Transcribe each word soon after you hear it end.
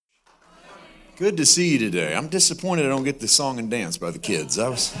Good to see you today. I'm disappointed I don't get the song and dance by the kids. I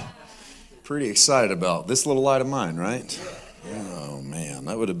was pretty excited about this little light of mine, right? Oh man,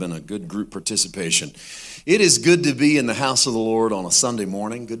 that would have been a good group participation. It is good to be in the house of the Lord on a Sunday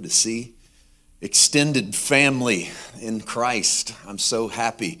morning. Good to see extended family in Christ. I'm so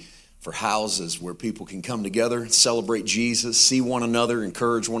happy for houses where people can come together, celebrate Jesus, see one another,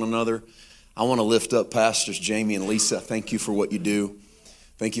 encourage one another. I want to lift up Pastors Jamie and Lisa. Thank you for what you do.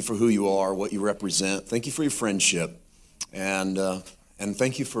 Thank you for who you are, what you represent. Thank you for your friendship. And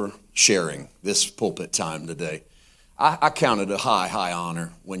thank you for sharing this pulpit time today. I count it a high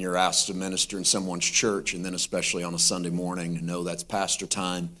honor when you're asked to minister in someone's church, and then especially on a Sunday morning to know that's pastor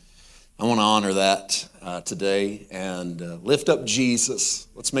time. I want to honor that today and lift up Jesus.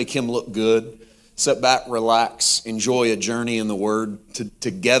 Let's make him look good. Sit back, relax, enjoy a journey in the Word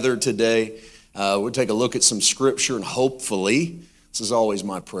together today. We'll take a look at some scripture, and hopefully, this is always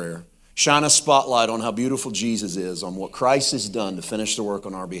my prayer, shine a spotlight on how beautiful Jesus is, on what Christ has done to finish the work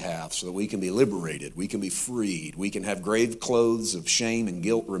on our behalf so that we can be liberated, we can be freed, we can have grave clothes of shame and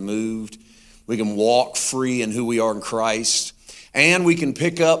guilt removed, we can walk free in who we are in Christ, and we can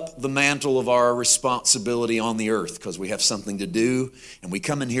pick up the mantle of our responsibility on the earth because we have something to do, and we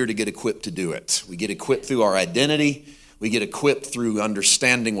come in here to get equipped to do it. We get equipped through our identity. We get equipped through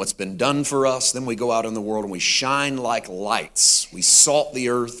understanding what's been done for us. Then we go out in the world and we shine like lights. We salt the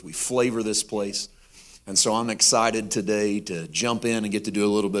earth. We flavor this place. And so I'm excited today to jump in and get to do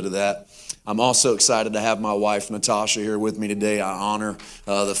a little bit of that. I'm also excited to have my wife, Natasha, here with me today. I honor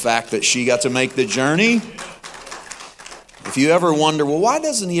the fact that she got to make the journey. If you ever wonder, well, why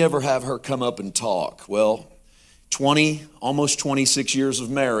doesn't he ever have her come up and talk? Well, almost 26 years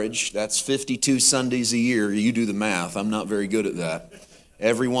of marriage, that's 52 Sundays a year. You do the math. I'm not very good at that.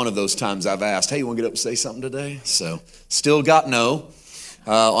 Every one of those times I've asked, hey, you want to get up and say something today? So still got no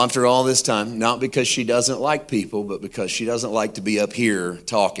after all this time, not because she doesn't like people, but because she doesn't like to be up here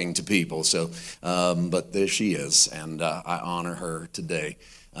talking to people. So, but there she is, and I honor her today.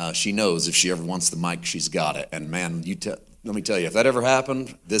 She knows if she ever wants the mic, she's got it. And man, let me tell you, if that ever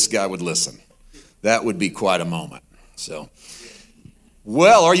happened, this guy would listen. That would be quite a moment. So,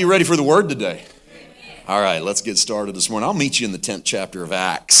 well, are you ready for the word today? All right, let's get started this morning. I'll meet you in the 10th chapter of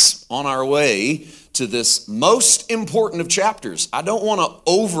Acts on our way to this most important of chapters. I don't want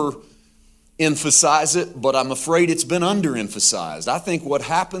to overemphasize it, but I'm afraid it's been underemphasized. I think what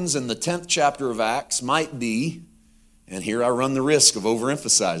happens in the 10th chapter of Acts might be, and here I run the risk of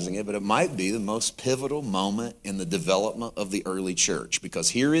overemphasizing it, but it might be the most pivotal moment in the development of the early church.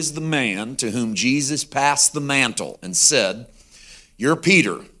 Because here is the man to whom Jesus passed the mantle and said, you're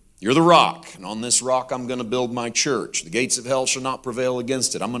Peter, you're the rock, and on this rock I'm going to build my church. The gates of hell shall not prevail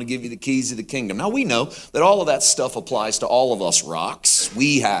against it. I'm going to give you the keys of the kingdom. Now we know that all of that stuff applies to all of us rocks.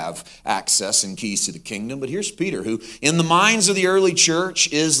 We have access and keys to the kingdom, but here's Peter, who in the minds of the early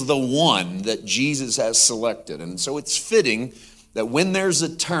church is the one that Jesus has selected. And so it's fitting that when there's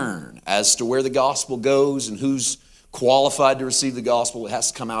a turn as to where the gospel goes and who's qualified to receive the gospel, it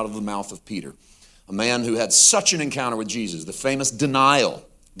has to come out of the mouth of Peter, a man who had such an encounter with Jesus, the famous denial,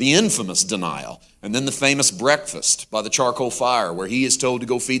 the infamous denial, and then the famous breakfast by the charcoal fire where he is told to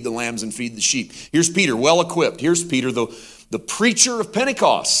go feed the lambs and feed the sheep. Here's Peter, well equipped. Here's Peter, the preacher of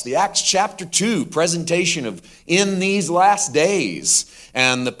Pentecost, the Acts chapter 2 presentation of in these last days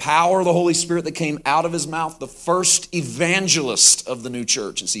and the power of the Holy Spirit that came out of his mouth, the first evangelist of the new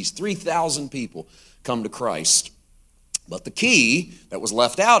church, and sees 3,000 people come to Christ. But the key that was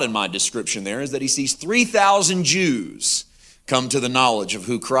left out in my description there is that he sees 3,000 Jews come to the knowledge of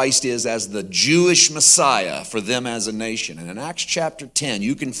who Christ is as the Jewish Messiah for them as a nation. And in Acts chapter 10,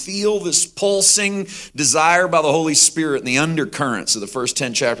 you can feel this pulsing desire by the Holy Spirit in the undercurrents of the first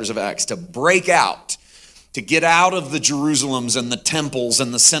 10 chapters of Acts to break out, to get out of the Jerusalems and the temples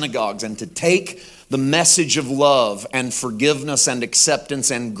and the synagogues and to take the message of love and forgiveness and acceptance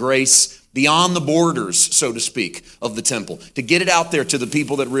and grace beyond the borders, so to speak, of the temple, to get it out there to the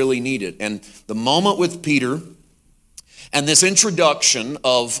people that really need it. And the moment with Peter and this introduction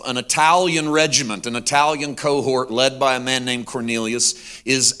of an Italian regiment, an Italian cohort led by a man named Cornelius,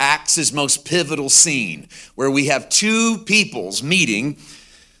 is Acts' most pivotal scene, where we have two peoples meeting,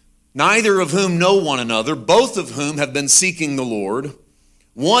 neither of whom know one another, both of whom have been seeking the Lord,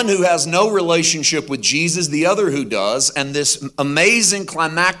 one who has no relationship with Jesus, the other who does, and this amazing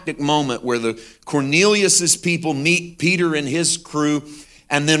climactic moment where the Cornelius' people meet Peter and his crew,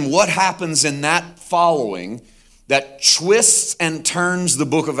 and then what happens in that following that twists and turns the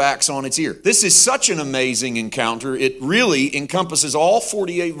book of Acts on its ear. This is such an amazing encounter. It really encompasses all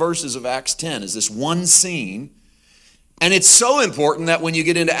 48 verses of Acts 10 as this one scene And it's so important that when you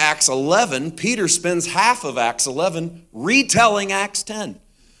get into Acts 11, Peter spends half of Acts 11 retelling Acts 10.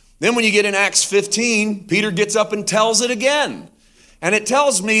 Then when you get in Acts 15, Peter gets up and tells it again. And it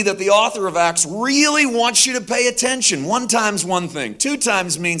tells me that the author of Acts really wants you to pay attention. 1 time's one thing. 2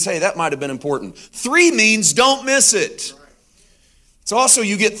 times means, hey, that might have been important. 3 means don't miss it. It's also,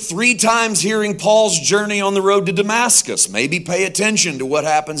 you get 3 times hearing Paul's journey on the road to Damascus. Maybe pay attention to what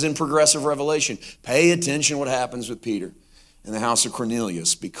happens in progressive revelation. Pay attention to what happens with Peter in the house of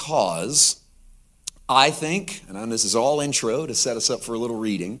Cornelius, because I think, and this is all intro to set us up for a little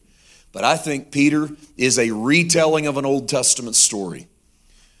reading, but I think Peter is a retelling of an Old Testament story.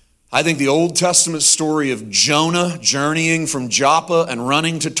 I think the Old Testament story of Jonah journeying from Joppa and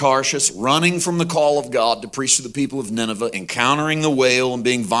running to Tarshish, running from the call of God to preach to the people of Nineveh, encountering the whale and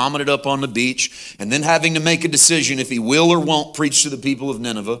being vomited up on the beach, and then having to make a decision if he will or won't preach to the people of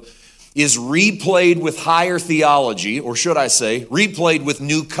Nineveh, is replayed with higher theology, or should I say, replayed with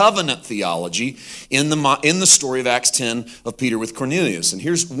new covenant theology in the story of Acts 10 of Peter with Cornelius. And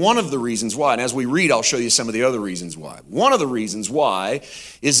here's one of the reasons why. And as we read, I'll show you some of the other reasons why. One of the reasons why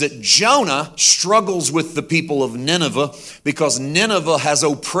is that Jonah struggles with the people of Nineveh because Nineveh has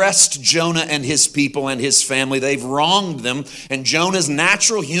oppressed Jonah and his people and his family. They've wronged them. And Jonah's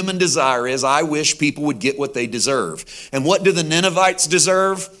natural human desire is, I wish people would get what they deserve. And what do the Ninevites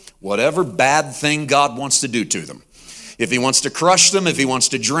deserve? Whatever bad thing God wants to do to them. If he wants to crush them, if he wants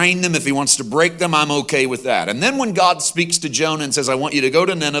to drain them, if he wants to break them, I'm okay with that. And then when God speaks to Jonah and says, I want you to go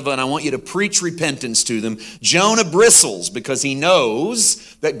to Nineveh and I want you to preach repentance to them, Jonah bristles because he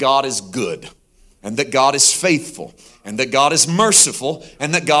knows that God is good and that God is faithful and that God is merciful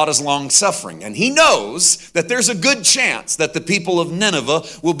and that God is long-suffering. And he knows that there's a good chance that the people of Nineveh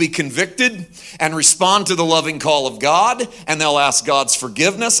will be convicted and respond to the loving call of God, and they'll ask God's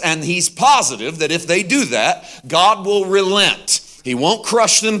forgiveness, and he's positive that if they do that, God will relent. He won't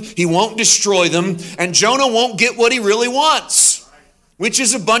crush them, he won't destroy them, and Jonah won't get what he really wants, which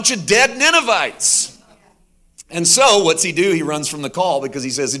is a bunch of dead Ninevites. And so what's he do? He runs from the call because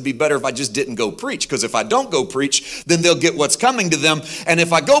he says it'd be better if I just didn't go preach. Because if I don't go preach, then they'll get what's coming to them. And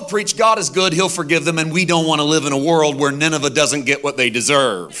if I go preach, God is good, he'll forgive them. And we don't want to live in a world where Nineveh doesn't get what they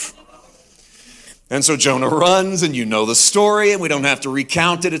deserve. And so Jonah runs, and you know the story, and we don't have to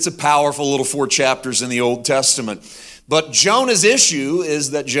recount it. It's a powerful little 4 chapters in the Old Testament. But Jonah's issue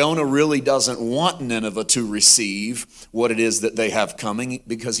is that Jonah really doesn't want Nineveh to receive what it is that they have coming,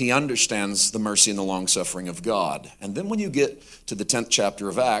 because he understands the mercy and the long-suffering of God. And then when you get to the 10th chapter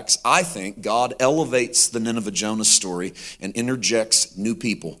of Acts, I think God elevates the Nineveh-Jonah story and interjects new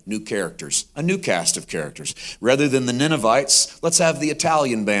people, new characters, a new cast of characters. Rather than the Ninevites, let's have the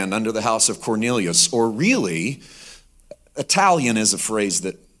Italian band under the house of Cornelius. Or really, Italian is a phrase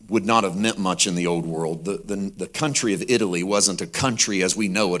that would not have meant much in the old world. The country of Italy wasn't a country as we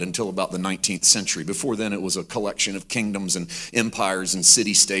know it until about the 19th century. Before then, it was a collection of kingdoms and empires and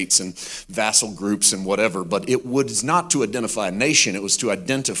city-states and vassal groups and whatever. But it was not to identify a nation. It was to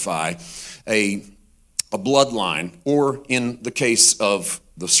identify a bloodline. Or in the case of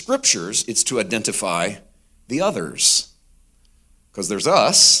the scriptures, it's to identify the others. Because there's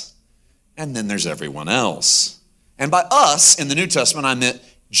us, and then there's everyone else. And by us, in the New Testament, I meant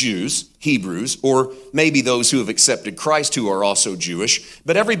Jews, Hebrews, or maybe those who have accepted Christ who are also Jewish,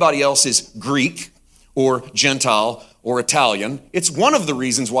 but everybody else is Greek or Gentile or Italian. It's one of the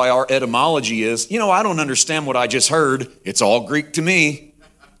reasons why our etymology is, I don't understand what I just heard. It's all Greek to me.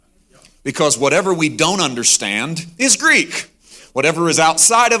 Because whatever we don't understand is Greek. Whatever is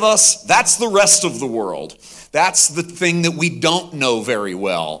outside of us, that's the rest of the world. That's the thing that we don't know very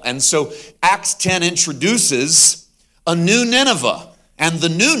well. And so Acts 10 introduces a new Nineveh. And the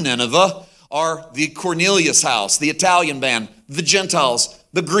new Nineveh are the Cornelius house, the Italian band, the Gentiles,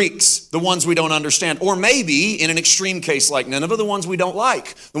 the Greeks, the ones we don't understand. Or maybe, in an extreme case like Nineveh, the ones we don't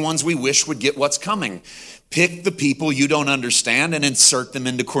like, the ones we wish would get what's coming. Pick the people you don't understand and insert them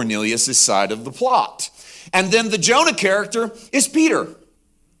into Cornelius' side of the plot. And then the Jonah character is Peter.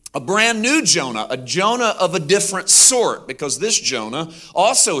 A brand new Jonah, a Jonah of a different sort, because this Jonah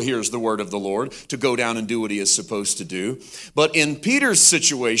also hears the word of the Lord to go down and do what he is supposed to do. But in Peter's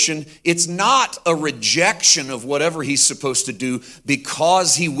situation, it's not a rejection of whatever he's supposed to do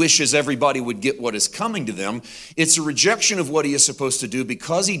because he wishes everybody would get what is coming to them. It's a rejection of what he is supposed to do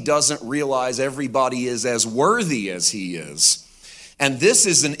because he doesn't realize everybody is as worthy as he is. And this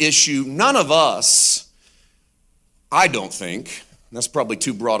is an issue none of us, I don't think, That's probably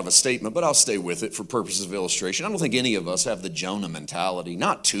too broad of a statement, but I'll stay with it for purposes of illustration. I don't think any of us have the Jonah mentality.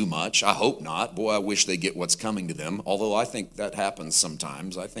 Not too much. I hope not. Boy, I wish they get what's coming to them, although I think that happens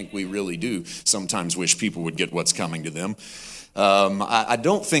sometimes. I think we really do sometimes wish people would get what's coming to them. I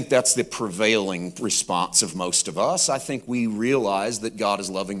don't think that's the prevailing response of most of us. I think we realize that God is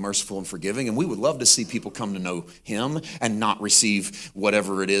loving, merciful, and forgiving, and we would love to see people come to know Him and not receive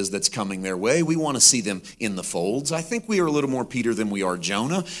whatever it is that's coming their way. We want to see them in the folds. I think we are a little more Peter than we are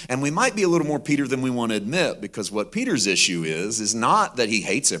Jonah, and we might be a little more Peter than we want to admit, because what Peter's issue is not that he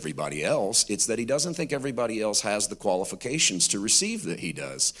hates everybody else, it's that he doesn't think everybody else has the qualifications to receive that he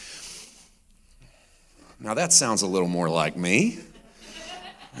does. Now that sounds a little more like me,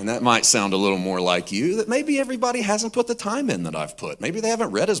 and that might sound a little more like you, that maybe everybody hasn't put the time in that I've put. Maybe they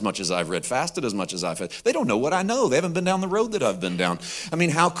haven't read as much as I've read, fasted as much as I've had. They don't know what I know. They haven't been down the road that I've been down. I mean,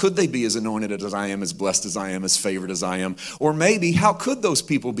 how could they be as anointed as I am, as blessed as I am, as favored as I am? Or maybe, how could those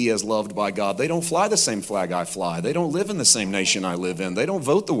people be as loved by God? They don't fly the same flag I fly. They don't live in the same nation I live in. They don't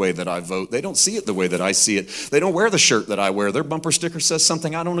vote the way that I vote. They don't see it the way that I see it. They don't wear the shirt that I wear. Their bumper sticker says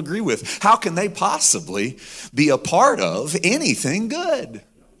something I don't agree with. How can they possibly be a part of anything good?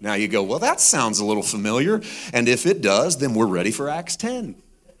 Now you go, well, that sounds a little familiar. And if it does, then we're ready for Acts 10.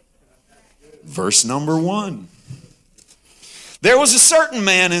 Verse number 1. There was a certain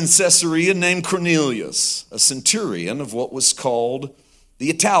man in Caesarea named Cornelius, a centurion of what was called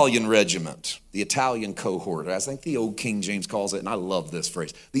the Italian regiment, the Italian cohort. I think the old King James calls it, and I love this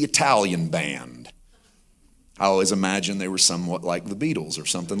phrase, the Italian band. I always imagine they were somewhat like the Beatles or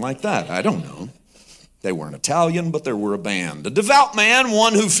something like that. I don't know. They weren't Italian, but they were a band. A devout man,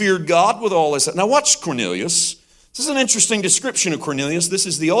 one who feared God with all his... Now watch Cornelius. This is an interesting description of Cornelius. This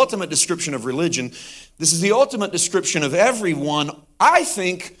is the ultimate description of religion. This is the ultimate description of everyone. I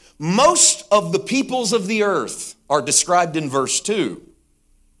think most of the peoples of the earth are described in verse 2.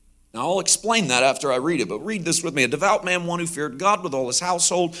 Now, I'll explain that after I read it, but read this with me. A devout man, one who feared God with all his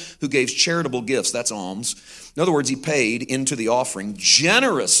household, who gave charitable gifts. That's alms. In other words, he paid into the offering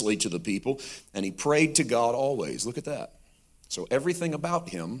generously to the people, and he prayed to God always. Look at that. So everything about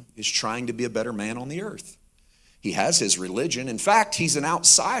him is trying to be a better man on the earth. He has his religion. In fact, he's an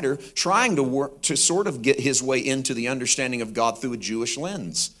outsider trying to work to sort of get his way into the understanding of God through a Jewish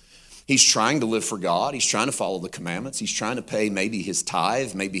lens. He's trying to live for God. He's trying to follow the commandments. He's trying to pay maybe his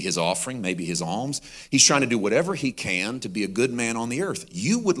tithe, maybe his offering, maybe his alms. He's trying to do whatever he can to be a good man on the earth.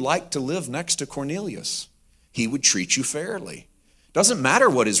 You would like to live next to Cornelius. He would treat you fairly. Doesn't matter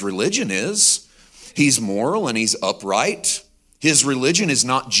what his religion is. He's moral and he's upright. His religion is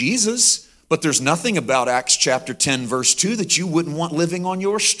not Jesus, but there's nothing about Acts chapter 10, verse 2 that you wouldn't want living on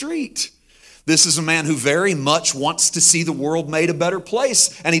your street. This is a man who very much wants to see the world made a better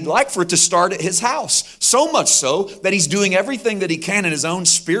place, and he'd like for it to start at his house. So much so that he's doing everything that he can in his own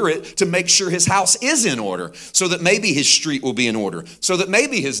spirit to make sure his house is in order, so that maybe his street will be in order, so that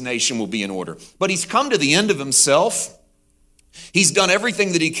maybe his nation will be in order. But he's come to the end of himself. He's done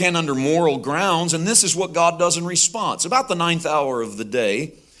everything that he can under moral grounds, and this is what God does in response. About the 9th hour of the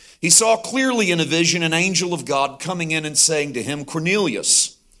day, he saw clearly in a vision an angel of God coming in and saying to him,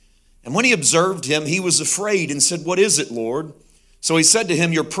 Cornelius. And when he observed him, he was afraid and said, What is it, Lord? So he said to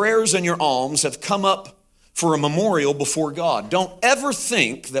him, Your prayers and your alms have come up for a memorial before God. Don't ever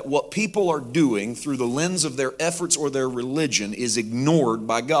think that what people are doing through the lens of their efforts or their religion is ignored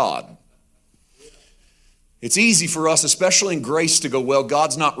by God. It's easy for us, especially in grace, to go, well,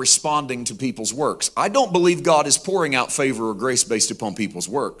 God's not responding to people's works. I don't believe God is pouring out favor or grace based upon people's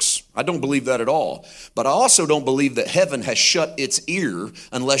works. I don't believe that at all. But I also don't believe that heaven has shut its ear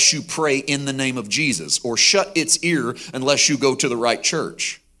unless you pray in the name of Jesus, or shut its ear unless you go to the right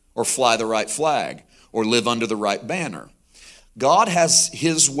church, or fly the right flag, or live under the right banner. God has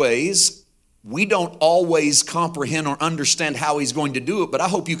his ways. We don't always comprehend or understand how he's going to do it, but I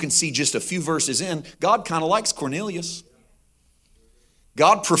hope you can see just a few verses in, God kind of likes Cornelius.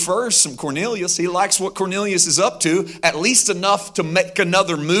 God prefers some Cornelius. He likes what Cornelius is up to, at least enough to make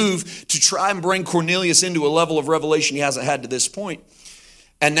another move to try and bring Cornelius into a level of revelation he hasn't had to this point.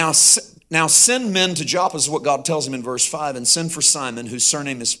 And now send men to Joppa is what God tells him in verse 5, and send for Simon, whose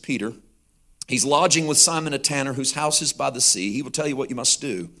surname is Peter. He's lodging with Simon a tanner, whose house is by the sea. He will tell you what you must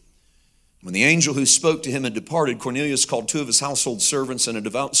do. When the angel who spoke to him had departed, Cornelius called 2 of his household servants and a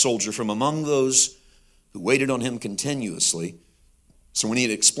devout soldier from among those who waited on him continuously. So when he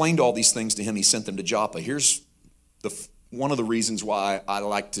had explained all these things to him, he sent them to Joppa. Here's one of the reasons why I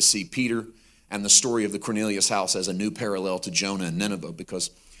like to see Peter and the story of the Cornelius house as a new parallel to Jonah and Nineveh, because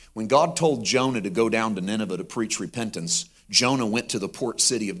when God told Jonah to go down to Nineveh to preach repentance, Jonah went to the port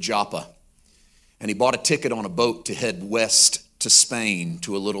city of Joppa, and he bought a ticket on a boat to head west to Spain,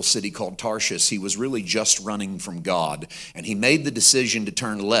 to a little city called Tarshish. He was really just running from God. And he made the decision to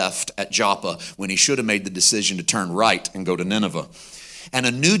turn left at Joppa when he should have made the decision to turn right and go to Nineveh. And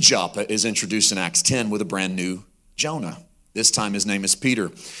a new Joppa is introduced in Acts 10 with a brand new Jonah. This time his name is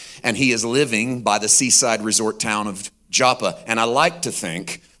Peter. And he is living by the seaside resort town of Joppa. And I like to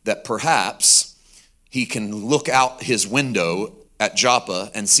think that perhaps he can look out his window at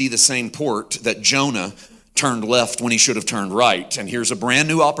Joppa and see the same port that Jonah turned left when he should have turned right. And here's a brand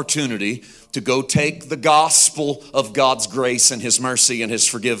new opportunity to go take the gospel of God's grace and his mercy and his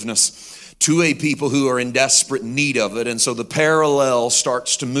forgiveness to a people who are in desperate need of it. And so the parallel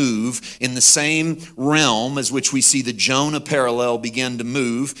starts to move in the same realm as which we see the Jonah parallel begin to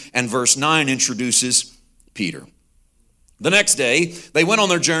move. And verse 9 introduces Peter. The next day, they went on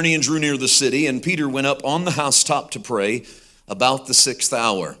their journey and drew near the city, and Peter went up on the housetop to pray about the 6th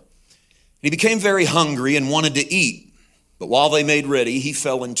hour. He became very hungry and wanted to eat. But while they made ready, he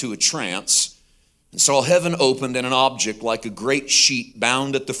fell into a trance and saw heaven opened and an object like a great sheet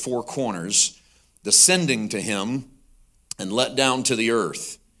bound at the 4 corners, descending to him and let down to the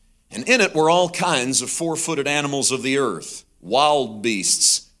earth. And in it were all kinds of 4-footed animals of the earth, wild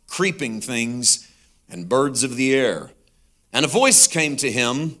beasts, creeping things, and birds of the air. And a voice came to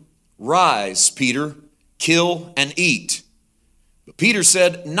him, "Rise, Peter, kill and eat." But Peter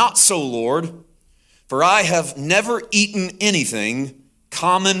said, "Not so, Lord, for I have never eaten anything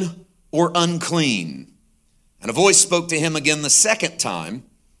common or unclean." And a voice spoke to him again the second time,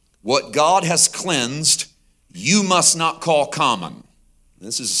 "What God has cleansed, you must not call common."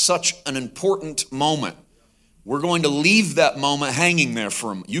 This is such an important moment. We're going to leave that moment hanging there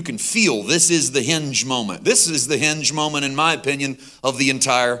for him. You can feel this is the hinge moment. This is the hinge moment, in my opinion, of the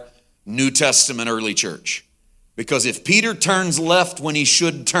entire New Testament early church. Because if Peter turns left when he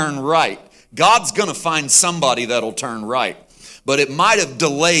should turn right, God's going to find somebody that'll turn right. But it might have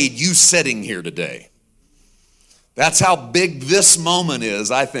delayed you sitting here today. That's how big this moment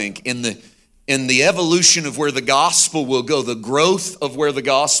is, I think, in the evolution of where the gospel will go, the growth of where the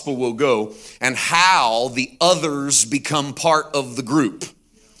gospel will go, and how the others become part of the group.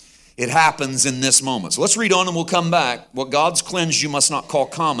 It happens in this moment. So let's read on and we'll come back. What God's cleansed you must not call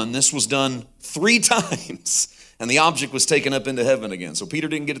common. This was done 3 times. And the object was taken up into heaven again. So Peter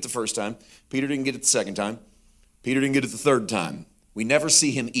didn't get it the first time. Peter didn't get it the second time. Peter didn't get it the third time. We never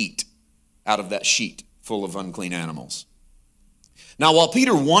see him eat out of that sheet full of unclean animals. Now, while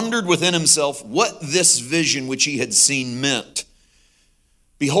Peter wondered within himself what this vision which he had seen meant,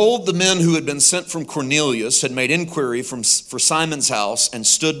 behold, the men who had been sent from Cornelius had made inquiry for Simon's house and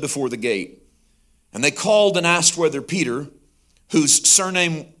stood before the gate. And they called and asked whether Simon, whose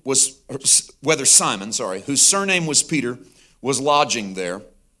surname was Peter, was lodging there.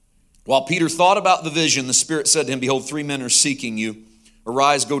 While Peter thought about the vision, the Spirit said to him, "Behold, 3 men are seeking you.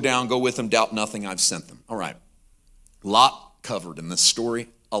 Arise, go down, go with them, doubt nothing, I've sent them." All right, a lot covered in this story,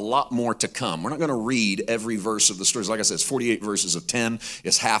 a lot more to come. We're not going to read every verse of the story. Like I said, it's 48 verses of 10.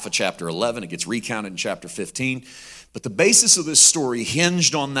 It's half of chapter 11. It gets recounted in chapter 15. But the basis of this story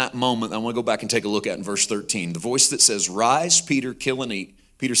hinged on that moment I want to go back and take a look at in verse 13. The voice that says, "Rise, Peter, kill and eat."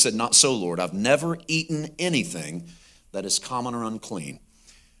 Peter said, "Not so, Lord. I've never eaten anything that is common or unclean."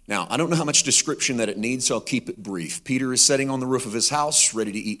 Now, I don't know how much description that it needs, so I'll keep it brief. Peter is sitting on the roof of his house,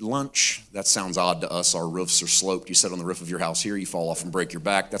 ready to eat lunch. That sounds odd to us. Our roofs are sloped. You sit on the roof of your house here, you fall off and break your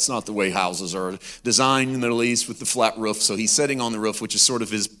back. That's not the way houses are designed in the Middle East with the flat roof. So he's sitting on the roof, which is sort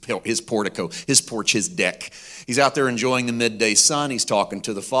of his portico, his porch, his deck. He's out there enjoying the midday sun. He's talking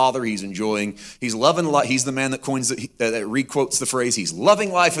to the Father. He's loving life. He's the man that that requotes the phrase, he's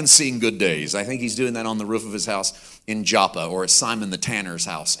loving life and seeing good days. I think he's doing that on the roof of his house in Joppa or at Simon the tanner's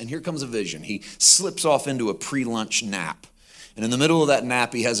house. And here comes a vision. He slips off into a pre-lunch nap. And in the middle of that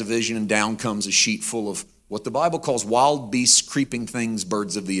nap, he has a vision, and down comes a sheet full of what the Bible calls wild beasts, creeping things,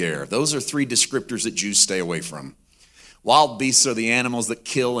 birds of the air. Those are 3 descriptors that Jews stay away from. Wild beasts are the animals that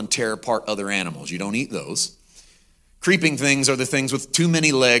kill and tear apart other animals. You don't eat those. Creeping things are the things with too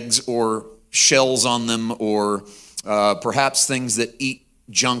many legs or shells on them, or perhaps things that eat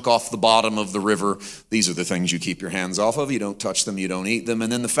junk off the bottom of the river. These are the things you keep your hands off of. You don't touch them, you don't eat them. And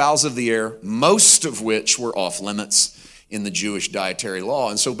then the fowls of the air, most of which were off limits in the Jewish dietary law.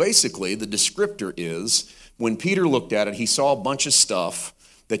 And so basically the descriptor is, when Peter looked at it, he saw a bunch of stuff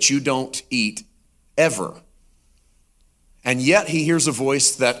that you don't eat ever. And yet he hears a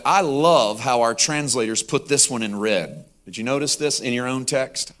voice that I love how our translators put this one in red. Did you notice this in your own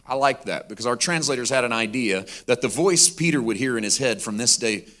text? I like that, because our translators had an idea that the voice Peter would hear in his head from this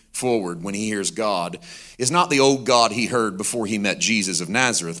day forward when he hears God is not the old God he heard before he met Jesus of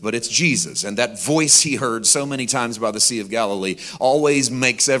Nazareth, but it's Jesus. And that voice he heard so many times by the Sea of Galilee always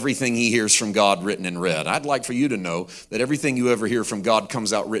makes everything he hears from God written in red. I'd like for you to know that everything you ever hear from God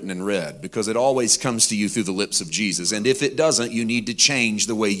comes out written in red, because it always comes to you through the lips of Jesus. And if it doesn't, you need to change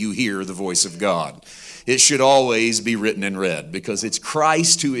the way you hear the voice of God. It should always be written in red, because it's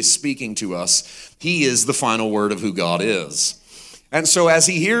Christ who is speaking to us. He is the final word of who God is. And so as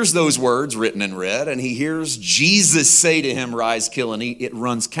he hears those words written in red, and he hears Jesus say to him, rise, kill, and eat, it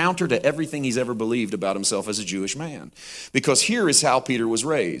runs counter to everything he's ever believed about himself as a Jewish man. Because here is how Peter was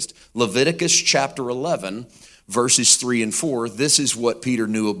raised. Leviticus chapter 11, verses 3 and 4, this is what Peter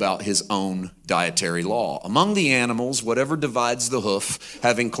knew about his own dietary law. Among the animals, whatever divides the hoof,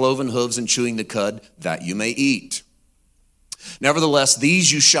 having cloven hooves and chewing the cud, that you may eat. Nevertheless,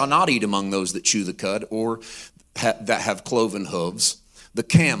 these you shall not eat among those that chew the cud, or that have cloven hooves. The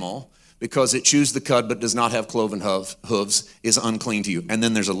camel, because it chews the cud but does not have cloven hooves, is unclean to you. And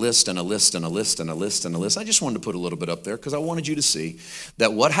then there's a list and a list and a list and a list and a list. I just wanted to put a little bit up there because I wanted you to see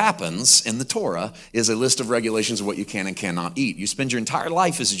that what happens in the Torah is a list of regulations of what you can and cannot eat. You spend your entire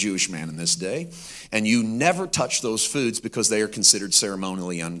life as a Jewish man in this day, and you never touch those foods because they are considered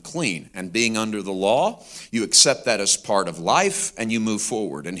ceremonially unclean. And being under the law, you accept that as part of life and you move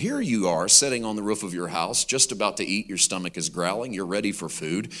forward. And here you are sitting on the roof of your house, just about to eat. Your stomach is growling. You're ready for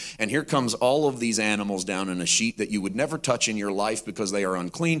food. And here comes all of these animals down in a sheet that you would never touch in your life because they are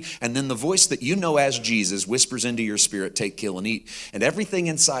unclean. And then the voice that you know as Jesus whispers into your spirit, take, kill, and eat. And everything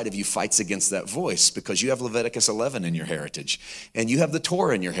inside of you fights against that voice because you have Leviticus 11 in your heritage. And you have the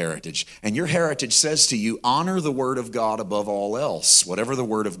Torah in your heritage. And your heritage says to you, honor the word of God above all else. Whatever the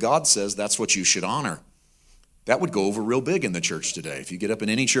word of God says, that's what you should honor. That would go over real big in the church today. If you get up in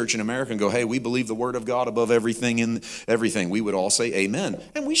any church in America and go, hey, we believe the word of God above everything in everything, we would all say amen.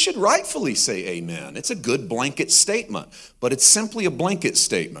 And we should rightfully say amen. It's a good blanket statement, but it's simply a blanket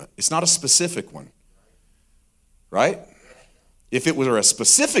statement. It's not a specific one, right? If it were a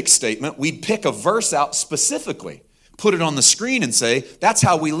specific statement, we'd pick a verse out specifically, put it on the screen and say, that's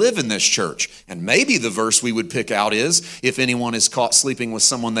how we live in this church. And maybe the verse we would pick out is, if anyone is caught sleeping with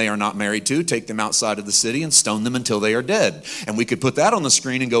someone they are not married to, take them outside of the city and stone them until they are dead. And we could put that on the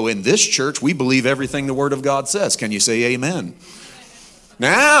screen and go, in this church, we believe everything the word of God says. Can you say amen?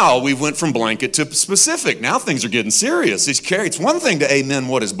 Now we went from blanket to specific. Now things are getting serious. It's one thing to amen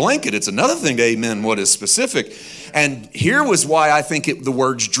what is blanket. It's another thing to amen what is specific. And here was why I think the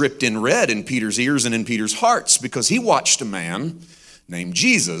words dripped in red in Peter's ears and in Peter's hearts, because he watched a man named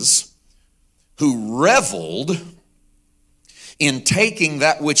Jesus who reveled in taking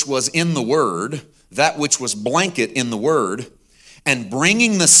that which was in the Word, that which was blanket in the Word, and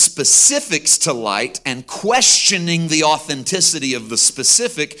bringing the specifics to light and questioning the authenticity of the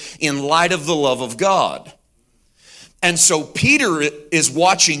specific in light of the love of God. And so Peter is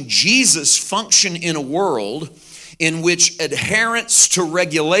watching Jesus function in a world in which adherence to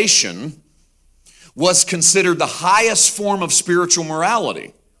regulation was considered the highest form of spiritual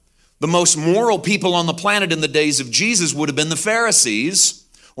morality. The most moral people on the planet in the days of Jesus would have been the Pharisees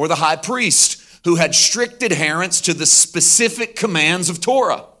or the high priest, who had strict adherence to the specific commands of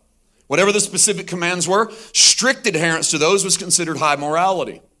Torah. Whatever the specific commands were, strict adherence to those was considered high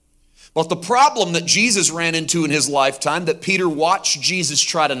morality. But the problem that Jesus ran into in his lifetime, that Peter watched Jesus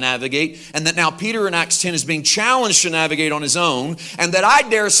try to navigate, and that now Peter in Acts 10 is being challenged to navigate on his own, and that I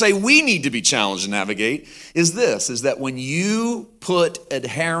dare say we need to be challenged to navigate, is this, is that when you put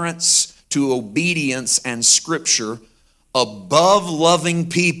adherence to obedience and Scripture above loving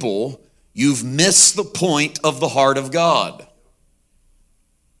people, you've missed the point of the heart of God.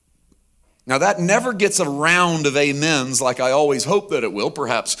 Now that never gets a round of amens like I always hope that it will.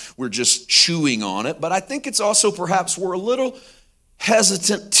 Perhaps we're just chewing on it, but I think it's also perhaps we're a little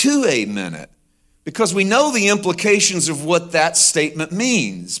hesitant to amen it, because we know the implications of what that statement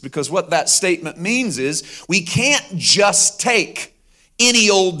means. Because what that statement means is we can't just take any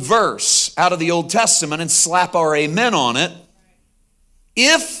old verse out of the Old Testament and slap our amen on it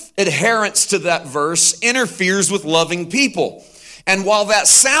if adherence to that verse interferes with loving people. And while that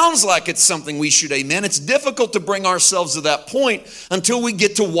sounds like it's something we should amen, it's difficult to bring ourselves to that point until we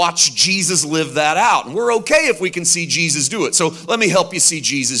get to watch Jesus live that out. And we're okay if we can see Jesus do it. So let me help you see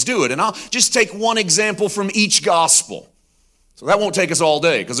Jesus do it. And I'll just take one example from each gospel. So that won't take us all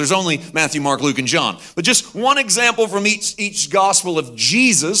day because there's only Matthew, Mark, Luke, and John. But just one example from each gospel of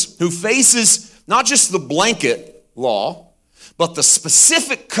Jesus who faces not just the blanket law, but the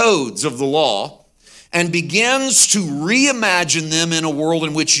specific codes of the law, and begins to reimagine them in a world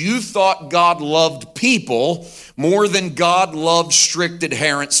in which you thought God loved people more than God loved strict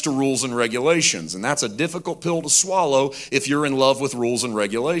adherence to rules and regulations. And that's a difficult pill to swallow if you're in love with rules and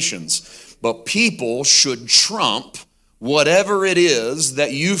regulations. But people should trump whatever it is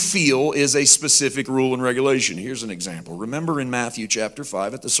that you feel is a specific rule and regulation. Here's an example. Remember in Matthew chapter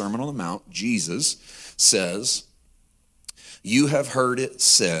 5 at the Sermon on the Mount, Jesus says, "You have heard it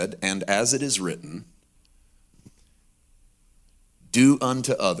said, and as it is written, do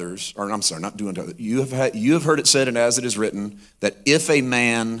unto others," or I'm sorry, not do unto others. You have heard it said, and as it is written, that if a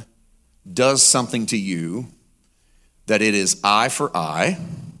man does something to you, that it is eye for eye,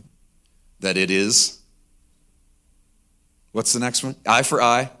 that it is, what's the next one? Eye for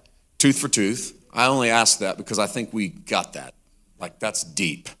eye, tooth for tooth. I only ask that because I think we got that. Like, that's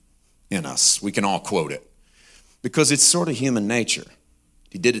deep in us. We can all quote it. Because it's sort of human nature.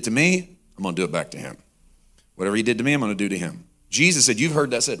 He did it to me, I'm going to do it back to him. Whatever he did to me, I'm going to do to him. Jesus said, you've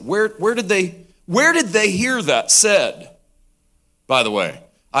heard that said. Where did they hear that said? By the way,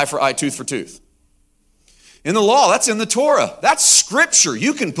 eye for eye, tooth for tooth. In the law, that's in the Torah. That's scripture.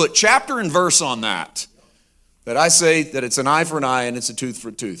 You can put chapter and verse on that. That I say that it's an eye for an eye and it's a tooth for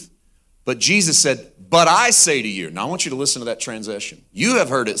a tooth. But Jesus said, but I say to you. Now I want you to listen to that transition. You have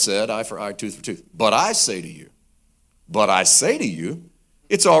heard it said, eye for eye, tooth for tooth. But I say to you. But I say to you,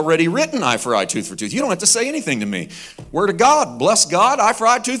 it's already written, eye for eye, tooth for tooth. You don't have to say anything to me. Word of God, bless God, eye for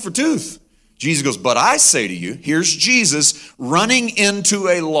eye, tooth for tooth. Jesus goes, but I say to you, here's Jesus running into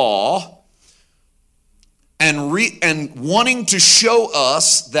a law and wanting to show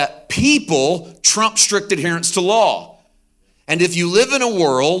us that people trump strict adherence to law. And if you live in a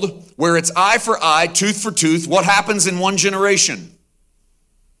world where it's eye for eye, tooth for tooth, what happens in one generation?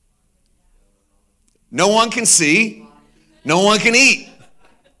 No one can see, no one can eat.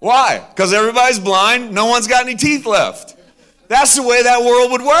 Why? Because everybody's blind, no one's got any teeth left. That's the way that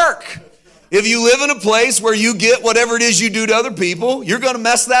world would work. If you live in a place where you get whatever it is you do to other people, you're going to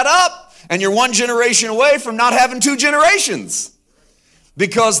mess that up. And you're one generation away from not having two generations.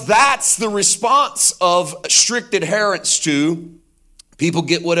 Because that's the response of strict adherence to people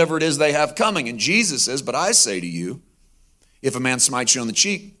get whatever it is they have coming. And Jesus says, but I say to you, if a man smites you on the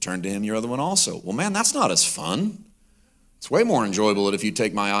cheek, turn to him your other one also. Well, man, that's not as fun. It's way more enjoyable that if you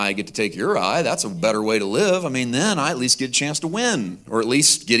take my eye, I get to take your eye. That's a better way to live. I mean, then I at least get a chance to win, or at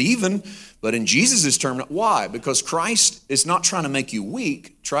least get even. But in Jesus' term, why? Because Christ is not trying to make you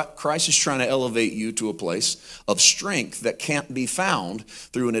weak. Christ is trying to elevate you to a place of strength that can't be found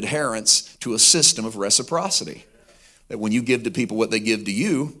through an adherence to a system of reciprocity. That when you give to people what they give to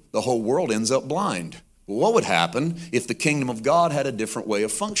you, the whole world ends up blind. Well, what would happen if the kingdom of God had a different way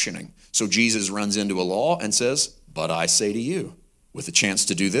of functioning? So Jesus runs into a law and says, but I say to you, with a chance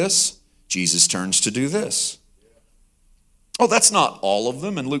to do this, Jesus turns to do this. Oh, that's not all of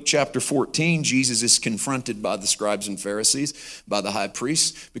them. In Luke chapter 14, Jesus is confronted by the scribes and Pharisees, by the high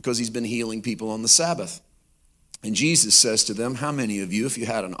priest, because he's been healing people on the Sabbath. And Jesus says to them, how many of you, if you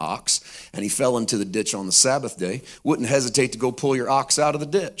had an ox and he fell into the ditch on the Sabbath day, wouldn't hesitate to go pull your ox out of the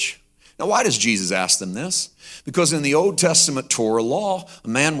ditch? Now, why does Jesus ask them this? Because in the Old Testament Torah law, a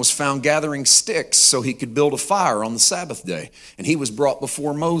man was found gathering sticks so he could build a fire on the Sabbath day. And he was brought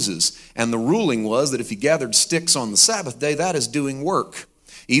before Moses. And the ruling was that if he gathered sticks on the Sabbath day, that is doing work.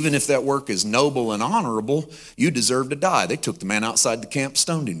 Even if that work is noble and honorable, you deserve to die. They took the man outside the camp,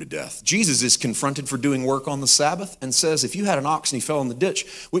 stoned him to death. Jesus is confronted for doing work on the Sabbath and says, if you had an ox and he fell in the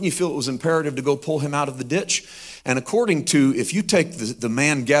ditch, wouldn't you feel it was imperative to go pull him out of the ditch? And according to, if you take the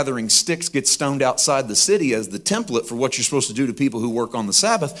man gathering sticks gets stoned outside the city as the template for what you're supposed to do to people who work on the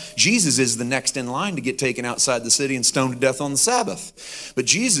Sabbath, Jesus is the next in line to get taken outside the city and stoned to death on the Sabbath. But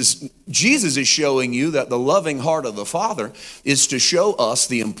Jesus is showing you that the loving heart of the Father is to show us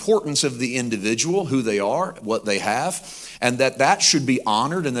the importance of the individual, who they are, what they have, and that should be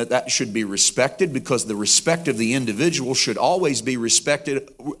honored and that should be respected, because the respect of the individual should always be respected,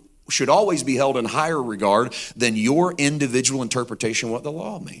 should always be held in higher regard than your individual interpretation of what the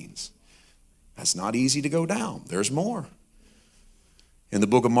law means. That's not easy to go down. There's more. In the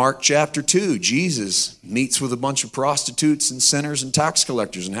book of Mark chapter 2, Jesus meets with a bunch of prostitutes and sinners and tax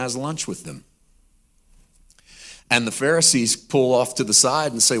collectors and has lunch with them. And the Pharisees pull off to the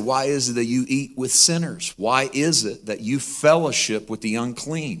side and say, why is it that you eat with sinners? Why is it that you fellowship with the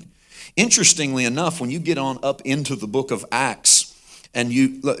unclean? Interestingly enough, when you get on up into the book of Acts, and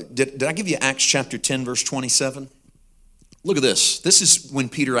did I give you Acts chapter 10, verse 27? Look at this. This is when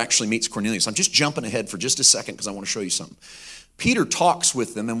Peter actually meets Cornelius. I'm just jumping ahead for just a second because I want to show you something. Peter talks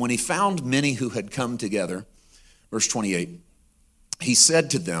with them, and when he found many who had come together, verse 28, he said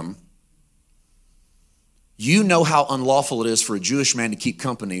to them, You know how unlawful it is for a Jewish man to keep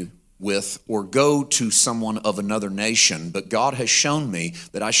company with or go to someone of another nation, but God has shown me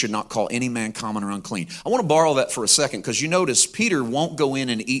that I should not call any man common or unclean. I want to borrow that for a second, because you notice Peter won't go in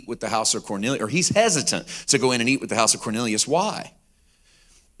and eat with the house of Cornelius, or he's hesitant to go in and eat with the house of Cornelius. Why?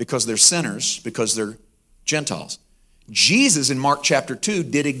 Because they're sinners, because they're Gentiles. Jesus in Mark chapter 2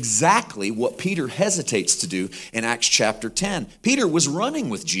 did exactly what Peter hesitates to do in Acts chapter 10. Peter was running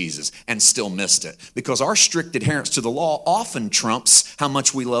with Jesus and still missed it, because our strict adherence to the law often trumps how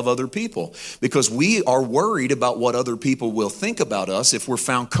much we love other people, because we are worried about what other people will think about us if we're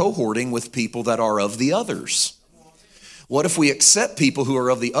found cohorting with people that are of the others. What if we accept people who are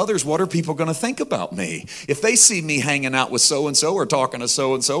of the others? What are people going to think about me? If they see me hanging out with so-and-so or talking to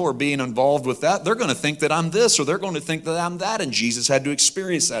so-and-so or being involved with that, they're going to think that I'm this, or they're going to think that I'm that. And Jesus had to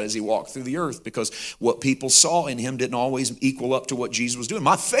experience that as he walked through the earth, because what people saw in him didn't always equal up to what Jesus was doing.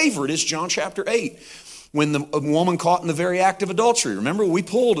 My favorite is John chapter 8. When the woman caught in the very act of adultery. Remember, we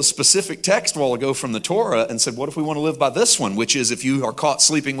pulled a specific text a while ago from the Torah and said, what if we want to live by this one, which is if you are caught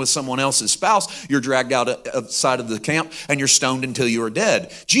sleeping with someone else's spouse, you're dragged outside of the camp and you're stoned until you are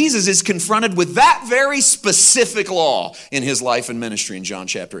dead. Jesus is confronted with that very specific law in his life and ministry in John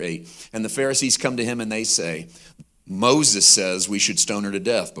chapter 8. And the Pharisees come to him and they say, Moses says we should stone her to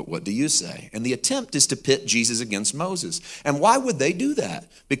death, but what do you say? And the attempt is to pit Jesus against Moses. And why would they do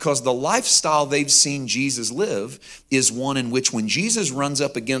that? Because the lifestyle they've seen Jesus live is one in which when Jesus runs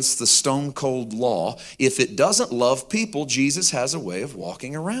up against the stone cold law, if it doesn't love people, Jesus has a way of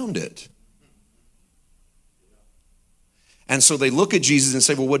walking around it. And so they look at Jesus and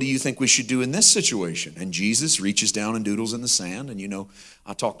say, well, what do you think we should do in this situation? And Jesus reaches down and doodles in the sand. And you know,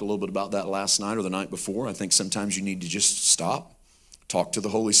 I talked a little bit about that last night or the night before. I think sometimes you need to just stop, talk to the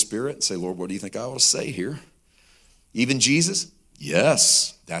Holy Spirit and say, Lord, what do you think I ought to say here? Even Jesus?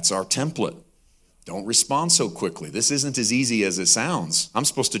 Yes, that's our template. Don't respond so quickly. This isn't as easy as it sounds. I'm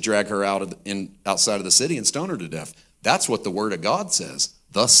supposed to drag her outside of the city and stone her to death. That's what the word of God says.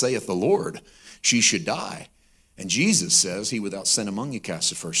 Thus saith the Lord, she should die. And Jesus says, he without sin among you casts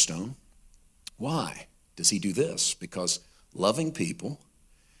the first stone. Why does he do this? Because loving people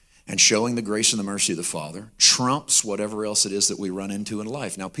and showing the grace and the mercy of the Father trumps whatever else it is that we run into in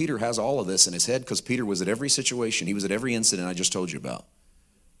life. Now, Peter has all of this in his head because Peter was at every situation. He was at every incident I just told you about.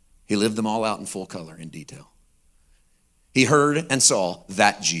 He lived them all out in full color, in detail. He heard and saw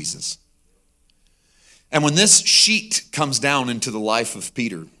that Jesus. And when this sheet comes down into the life of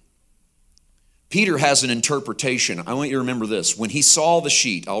Peter, Peter has an interpretation. I want you to remember this. When he saw the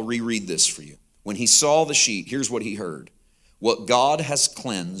sheet, I'll reread this for you. When he saw the sheet, here's what he heard. What God has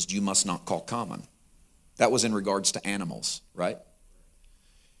cleansed, you must not call common. That was in regards to animals, right?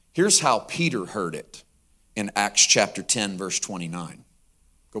 Here's how Peter heard it in Acts chapter 10, verse 29.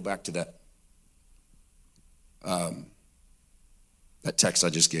 Go back to that text I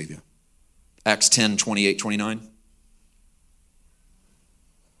just gave you. Acts 10, 28, 29.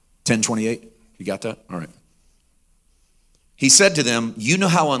 10, 28. You got that? All right. He said to them, you know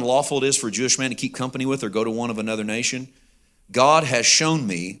how unlawful it is for a Jewish man to keep company with or go to one of another nation? God has shown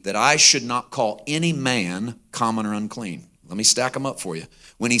me that I should not call any man common or unclean. Let me stack them up for you.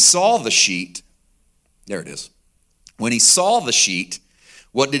 When he saw the sheet, there it is. When he saw the sheet,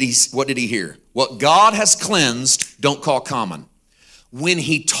 what did he hear? What God has cleansed, don't call common. When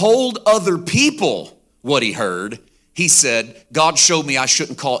he told other people what he heard, he said, God showed me I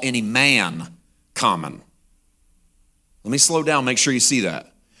shouldn't call any man common. Let me slow down, make sure you see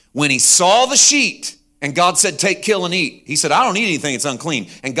that. When he saw the sheet and God said, take, kill, and eat, he said, I don't eat anything that's unclean.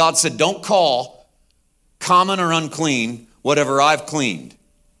 And God said, don't call common or unclean whatever I've cleaned.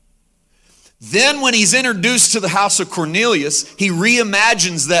 Then when he's introduced to the house of Cornelius, he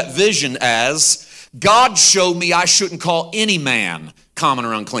reimagines that vision as, God showed me I shouldn't call any man common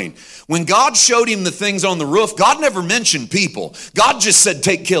or unclean. When God showed him the things on the roof, God never mentioned people. God just said,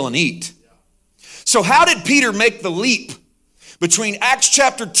 take, kill, and eat. So how did Peter make the leap between Acts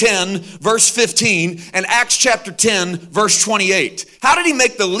chapter 10, verse 15, and Acts chapter 10, verse 28? How did he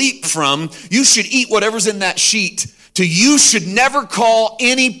make the leap from, you should eat whatever's in that sheet, to you should never call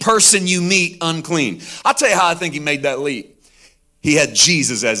any person you meet unclean? I'll tell you how I think he made that leap. He had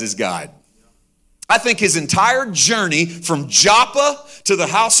Jesus as his guide. I think his entire journey from Joppa to the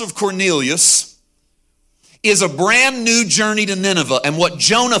house of Cornelius is a brand new journey to Nineveh. And what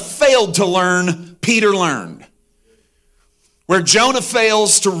Jonah failed to learn, Peter learned. Where Jonah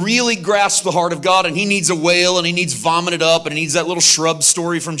fails to really grasp the heart of God, and he needs a whale, and he needs vomited up, and he needs that little shrub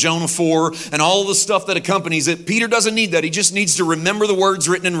story from Jonah 4 and all the stuff that accompanies it. Peter doesn't need that. He just needs to remember the words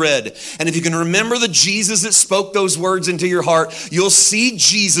written in red. And if you can remember the Jesus that spoke those words into your heart, you'll see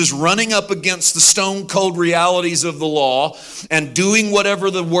Jesus running up against the stone cold realities of the law and doing whatever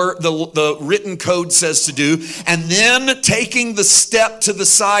the written code says to do, and then taking the step to the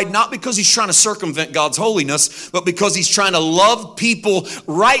side, not because he's trying to circumvent God's holiness, but because he's trying to love people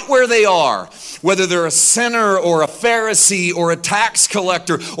right where they are, whether they're a sinner or a Pharisee or a tax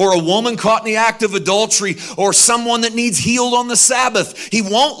collector or a woman caught in the act of adultery or someone that needs healed on the Sabbath. He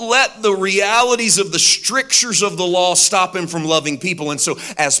won't let the realities of the strictures of the law stop him from loving people. And so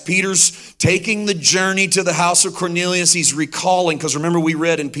as Peter's taking the journey to the house of Cornelius, he's recalling, because remember we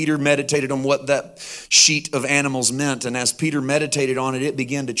read and Peter meditated on what that sheet of animals meant. And as Peter meditated on it, it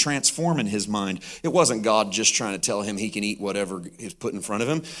began to transform in his mind. It wasn't God just trying to tell him he can eat whatever is put in front of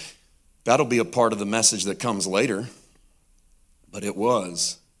him. That'll be a part of the message that comes later. But it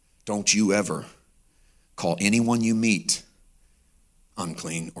was, don't you ever call anyone you meet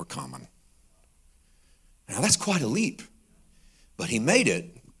unclean or common. Now that's quite a leap. But he made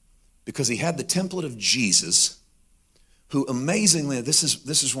it because he had the template of Jesus, who amazingly, this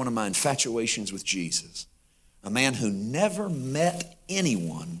is one of my infatuations with Jesus, a man who never met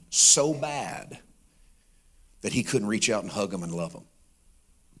anyone so bad that he couldn't reach out and hug them and love them.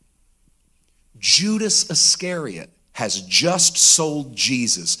 Judas Iscariot has just sold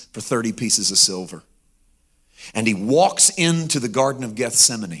Jesus for 30 pieces of silver. And he walks into the Garden of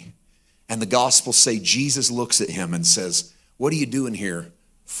Gethsemane. And the Gospels say Jesus looks at him and says, "What are you doing here,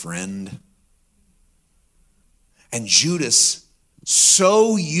 friend?" And Judas,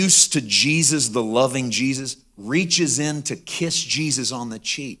 so used to Jesus, the loving Jesus, reaches in to kiss Jesus on the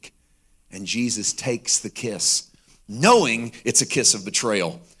cheek. And Jesus takes the kiss, knowing it's a kiss of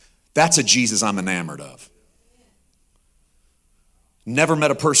betrayal. That's a Jesus I'm enamored of. Never met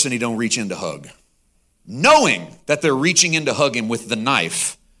a person he don't reach in to hug, knowing that they're reaching in to hug him with the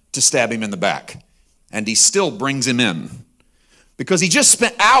knife to stab him in the back. And he still brings him in. Because he just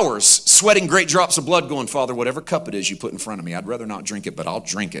spent hours sweating great drops of blood going, "Father, whatever cup it is you put in front of me, I'd rather not drink it, but I'll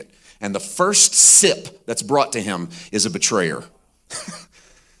drink it." And the first sip that's brought to him is a betrayer.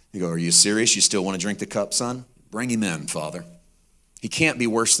 You go, "Are you serious? You still want to drink the cup, son? Bring him in, Father." He can't be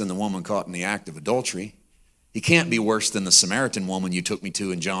worse than the woman caught in the act of adultery. He can't be worse than the Samaritan woman you took me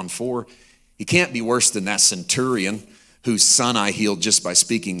to in John 4. He can't be worse than that centurion whose son I healed just by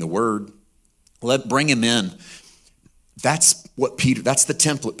speaking the word. Bring him in. That's the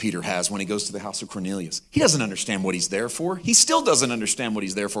template Peter has when he goes to the house of Cornelius. He doesn't understand what he's there for. He still doesn't understand what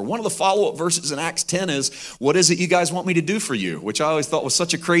he's there for. One of the follow-up verses in Acts 10 is, "What is it you guys want me to do for you?" Which I always thought was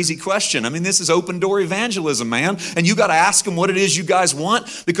such a crazy question. I mean, this is open door evangelism, man. And you got to ask him what it is you guys want,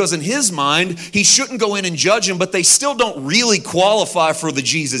 because in his mind, he shouldn't go in and judge them, but they still don't really qualify for the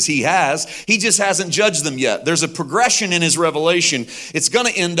Jesus he has. He just hasn't judged them yet. There's a progression in his revelation. It's going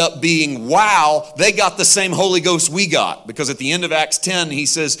to end up being, wow, they got the same Holy Ghost we got. Because at the end of Acts 10, he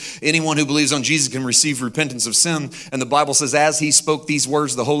says, anyone who believes on Jesus can receive repentance of sin. And the Bible says, as he spoke these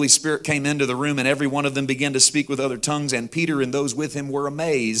words, the Holy Spirit came into the room, and every one of them began to speak with other tongues. And Peter and those with him were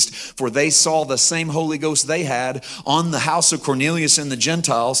amazed, for they saw the same Holy Ghost they had on the house of Cornelius and the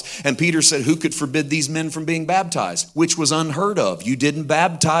Gentiles. And Peter said, who could forbid these men from being baptized? Which was unheard of. You didn't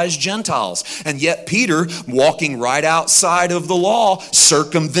baptize Gentiles. And yet Peter, walking right outside of the law,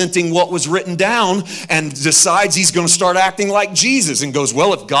 circumventing what was written down, and decides he's going to start acting like Jesus, and goes,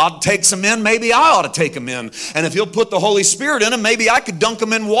 well, if God takes him in, maybe I ought to take him in. And if he'll put the Holy Spirit in him, maybe I could dunk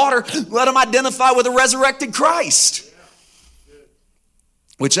him in water, let him identify with the resurrected Christ.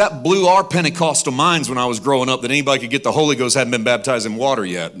 Which that blew our Pentecostal minds when I was growing up, that anybody could get the Holy Ghost hadn't been baptized in water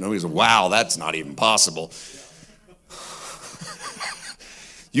yet. And we said, wow, that's not even possible.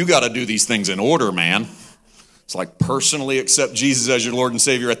 You got to do these things in order, man. It's like personally accept Jesus as your Lord and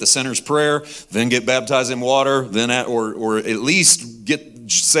Savior at the sinner's prayer, then get baptized in water, then or at least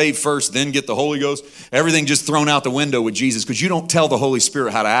get saved first, then get the Holy Ghost. Everything just thrown out the window with Jesus, because you don't tell the Holy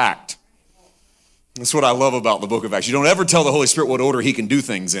Spirit how to act. That's what I love about the book of Acts. You don't ever tell the Holy Spirit what order he can do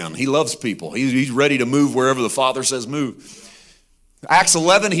things in. He loves people. He's ready to move wherever the Father says move. Acts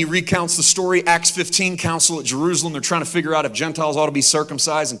 11, he recounts the story. Acts 15, council at Jerusalem. They're trying to figure out if Gentiles ought to be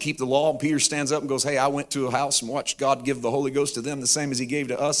circumcised and keep the law. And Peter stands up and goes, hey, I went to a house and watched God give the Holy Ghost to them the same as he gave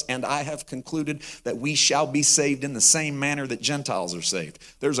to us. And I have concluded that we shall be saved in the same manner that Gentiles are saved.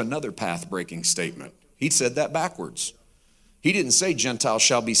 There's another path-breaking statement. He said that backwards. He didn't say Gentiles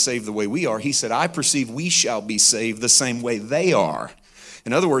shall be saved the way we are. He said, I perceive we shall be saved the same way they are.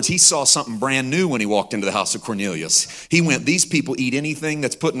 In other words, he saw something brand new when he walked into the house of Cornelius. He went, these people eat anything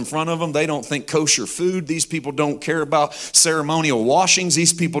that's put in front of them. They don't think kosher food. These people don't care about ceremonial washings.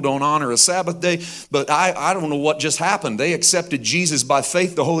 These people don't honor a Sabbath day. But I don't know what just happened. They accepted Jesus by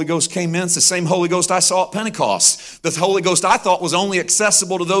faith. The Holy Ghost came in. It's the same Holy Ghost I saw at Pentecost. The Holy Ghost I thought was only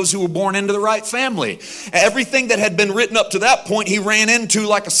accessible to those who were born into the right family. Everything that had been written up to that point, he ran into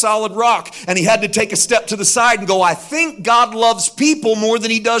like a solid rock. And he had to take a step to the side and go, I think God loves people more than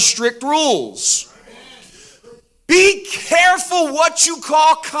he does strict rules. Be careful what you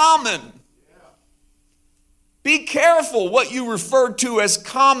call common. Be careful what you refer to as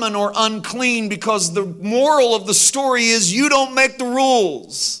common or unclean, because the moral of the story is you don't make the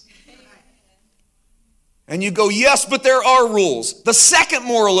rules. And you go, yes, but there are rules. The second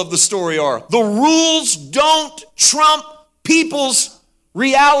moral of the story are the rules don't trump people's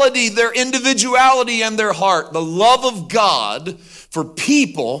reality, their individuality, and their heart. The love of God for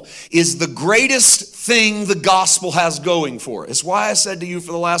people is the greatest thing the gospel has going for it. It's why I said to you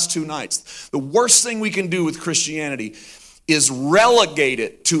for the last 2 nights, the worst thing we can do with Christianity is relegate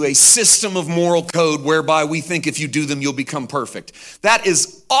it to a system of moral code whereby we think if you do them, you'll become perfect. That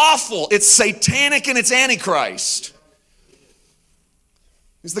is awful. It's satanic and it's antichrist.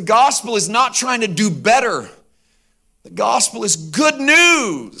 Because the gospel is not trying to do better. The gospel is good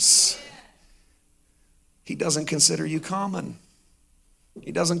news. He doesn't consider you common.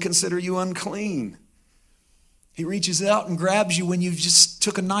 He doesn't consider you unclean. He reaches out and grabs you when you've just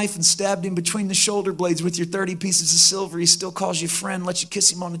took a knife and stabbed him between the shoulder blades with your 30 pieces of silver. He still calls you friend, lets you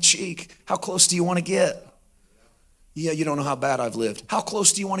kiss him on the cheek. How close do you want to get? Yeah, you don't know how bad I've lived. How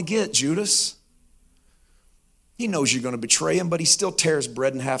close do you want to get, Judas? He knows you're going to betray him, but he still tears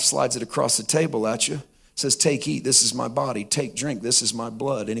bread in half, slides it across the table at you. Says, take, eat, this is my body. Take, drink, this is my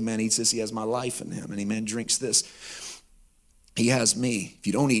blood. Any man eats this, he has my life in him. Any man drinks this, he has me. If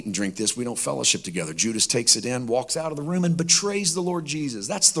you don't eat and drink this, we don't fellowship together. Judas takes it in, walks out of the room, and betrays the Lord Jesus.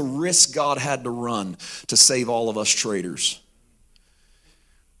 That's the risk God had to run to save all of us traitors.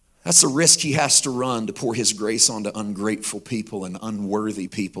 That's the risk he has to run to pour his grace onto ungrateful people and unworthy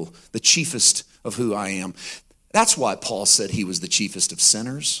people, the chiefest of who I am. That's why Paul said he was the chiefest of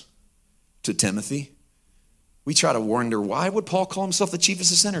sinners to Timothy. We try to wonder, why would Paul call himself the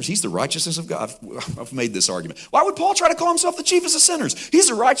chiefest of sinners? He's the righteousness of God. I've made this argument. Why would Paul try to call himself the chiefest of sinners? He's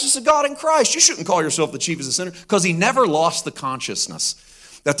the righteousness of God in Christ. You shouldn't call yourself the chiefest of sinners, because he never lost the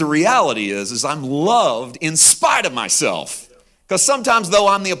consciousness that the reality is I'm loved in spite of myself. Because sometimes, though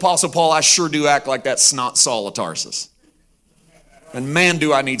I'm the Apostle Paul, I sure do act like that snot Saul of Tarsus. And man,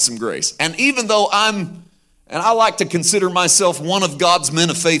 do I need some grace. And even though I like to consider myself one of God's men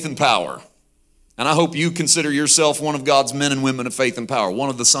of faith and power. And I hope you consider yourself one of God's men and women of faith and power, one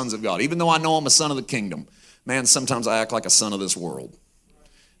of the sons of God. Even though I know I'm a son of the kingdom, man, sometimes I act like a son of this world.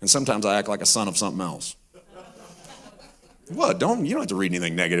 And sometimes I act like a son of something else. What? You don't have to read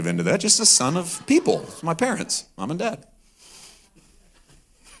anything negative into that. Just a son of people. It's my parents, mom and dad.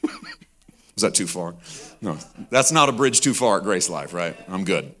 Was that too far? No, that's not a bridge too far at Grace Life, right? I'm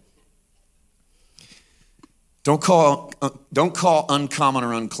good. Don't call uncommon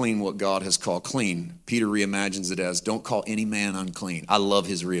or unclean what God has called clean. Peter reimagines it as, don't call any man unclean. I love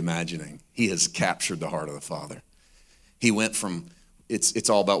his reimagining. He has captured the heart of the Father. He went from,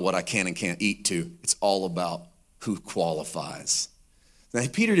 it's all about what I can and can't eat, to it's all about who qualifies. Now,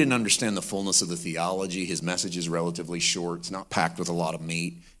 Peter didn't understand the fullness of the theology. His message is relatively short. It's not packed with a lot of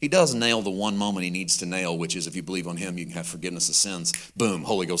meat. He does nail the one moment he needs to nail, which is if you believe on him, you can have forgiveness of sins. Boom,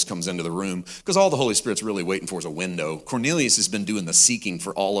 Holy Ghost comes into the room. Because all the Holy Spirit's really waiting for is a window. Cornelius has been doing the seeking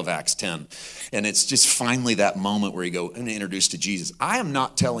for all of Acts 10. And it's just finally that moment where you go and introduced to Jesus. I am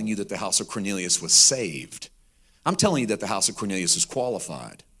not telling you that the house of Cornelius was saved. I'm telling you that the house of Cornelius is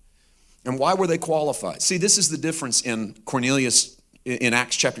qualified. And why were they qualified? See, this is the difference in Cornelius. In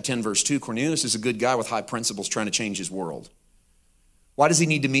Acts chapter 10, verse 2, Cornelius is a good guy with high principles trying to change his world. Why does he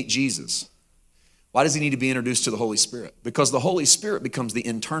need to meet Jesus? Why does he need to be introduced to the Holy Spirit? Because the Holy Spirit becomes the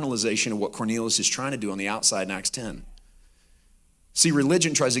internalization of what Cornelius is trying to do on the outside in Acts 10. See,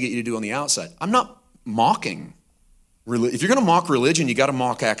 religion tries to get you to do on the outside. I'm not mocking. If you're going to mock religion, you got to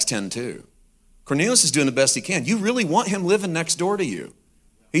mock Acts 10 too. Cornelius is doing the best he can. You really want him living next door to you.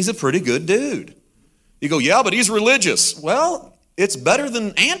 He's a pretty good dude. You go, yeah, but he's religious. Well, it's better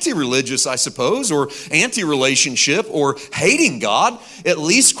than anti-religious, I suppose, or anti-relationship, or hating God. At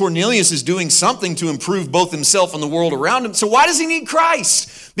least Cornelius is doing something to improve both himself and the world around him. So why does he need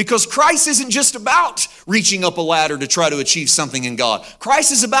Christ? Because Christ isn't just about reaching up a ladder to try to achieve something in God.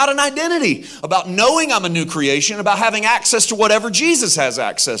 Christ is about an identity, about knowing I'm a new creation, about having access to whatever Jesus has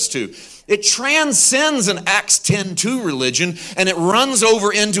access to. It transcends an Acts 10:2 religion, and it runs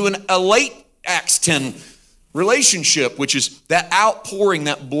over into a late Acts 10 relationship, which is that outpouring,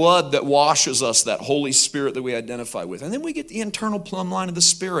 that blood that washes us, that Holy Spirit that we identify with. And then we get the internal plumb line of the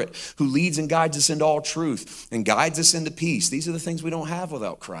Spirit who leads and guides us into all truth and guides us into peace. These are the things we don't have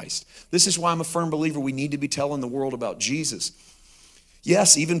without Christ. This is why I'm a firm believer we need to be telling the world about Jesus.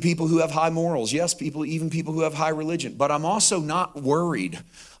 Yes, even people who have high morals. Yes, even people who have high religion. But I'm also not worried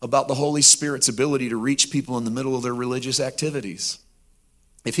about the Holy Spirit's ability to reach people in the middle of their religious activities.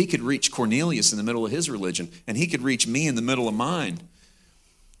 If he could reach Cornelius in the middle of his religion, and he could reach me in the middle of mine,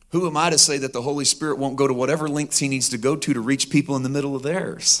 who am I to say that the Holy Spirit won't go to whatever lengths he needs to go to reach people in the middle of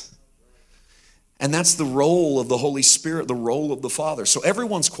theirs? And that's the role of the Holy Spirit, the role of the Father. So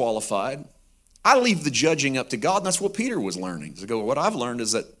everyone's qualified. I leave the judging up to God, and that's what Peter was learning. To go, what I've learned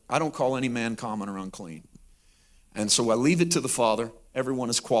is that I don't call any man common or unclean. And so I leave it to the Father. Everyone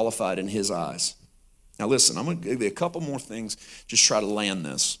is qualified in his eyes. Now listen, I'm going to give you a couple more things, just try to land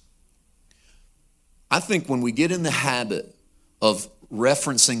this. I think when we get in the habit of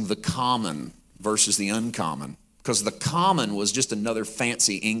referencing the common versus the uncommon, because the common was just another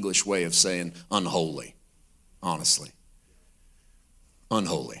fancy English way of saying unholy, honestly.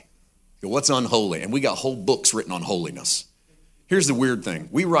 Unholy. What's unholy? And we got whole books written on holiness. Here's the weird thing.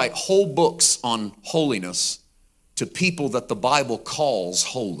 We write whole books on holiness to people that the Bible calls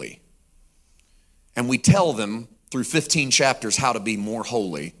holy. And we tell them through 15 chapters how to be more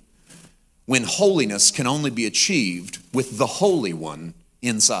holy, when holiness can only be achieved with the Holy One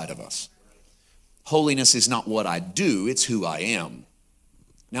inside of us. Holiness is not what I do, it's who I am.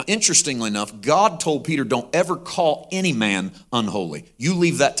 Now, interestingly enough, God told Peter, don't ever call any man unholy. You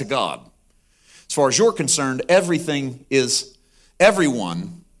leave that to God. As far as you're concerned, everyone is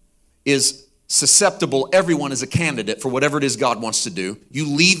susceptible, everyone is a candidate for whatever it is God wants to do. You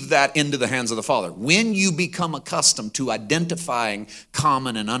leave that into the hands of the Father. When you become accustomed to identifying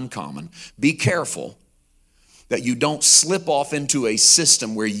common and uncommon, be careful that you don't slip off into a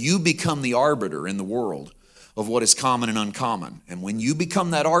system where you become the arbiter in the world of what is common and uncommon. And when you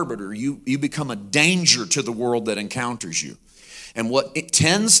become that arbiter, you become a danger to the world that encounters you. And what it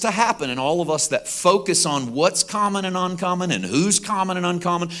tends to happen in all of us that focus on what's common and uncommon and who's common and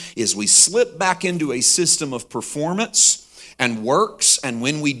uncommon is we slip back into a system of performance and works. And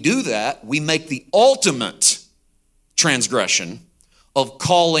when we do that, we make the ultimate transgression of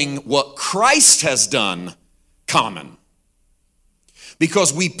calling what Christ has done common.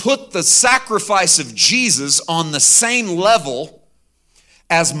 Because we put the sacrifice of Jesus on the same level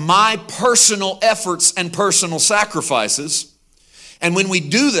as my personal efforts and personal sacrifices. And when we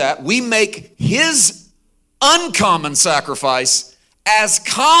do that, we make his uncommon sacrifice as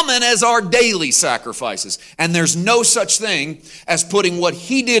common as our daily sacrifices. And there's no such thing as putting what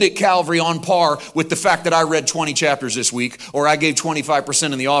he did at Calvary on par with the fact that I read 20 chapters this week, or I gave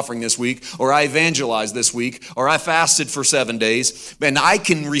 25% in the offering this week, or I evangelized this week, or I fasted for 7 days. And I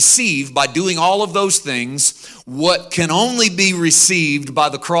can receive, by doing all of those things, what can only be received by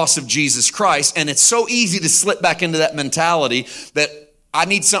the cross of Jesus Christ. And it's so easy to slip back into that mentality that I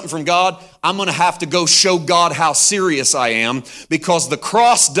need something from God. I'm going to have to go show God how serious I am, because the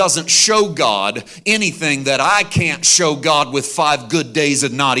cross doesn't show God anything that I can't show God with 5 good days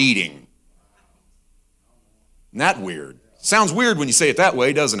of not eating. Isn't that weird? Sounds weird when you say it that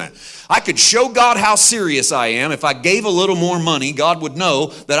way, doesn't it? I could show God how serious I am. If I gave a little more money, God would know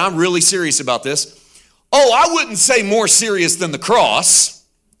that I'm really serious about this. Oh, I wouldn't say more serious than the cross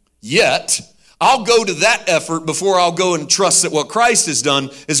yet. I'll go to that effort before I'll go and trust that what Christ has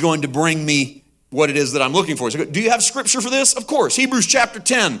done is going to bring me what it is that I'm looking for. So, do you have scripture for this? Of course. Hebrews chapter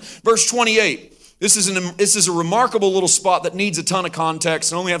 10, verse 28. This is a remarkable little spot that needs a ton of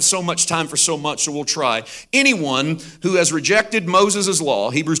context and only have so much time for so much, so we'll try. Anyone who has rejected Moses' law,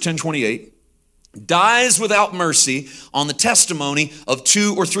 Hebrews 10:28, dies without mercy on the testimony of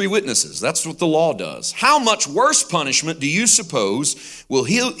 2 or 3 witnesses. That's what the law does. How much worse punishment do you suppose will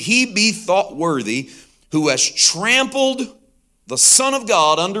he be thought worthy who has trampled the Son of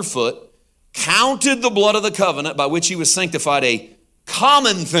God underfoot, counted the blood of the covenant by which he was sanctified a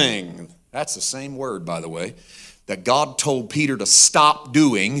common thing? That's the same word, by the way, that God told Peter to stop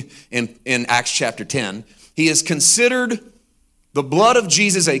doing in Acts chapter 10. He has considered the blood of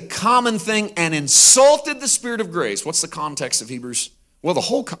Jesus a common thing and insulted the Spirit of grace. What's the context of Hebrews? Well,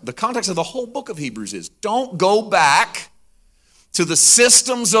 the context of the whole book of Hebrews is don't go back to the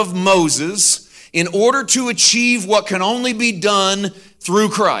systems of Moses in order to achieve what can only be done through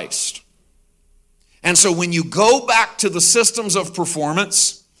Christ. And so when you go back to the systems of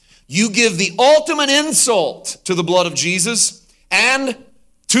performance, you give the ultimate insult to the blood of Jesus and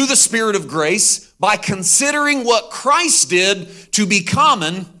to the Spirit of grace by considering what Christ did to be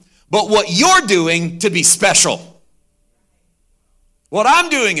common, but what you're doing to be special. What I'm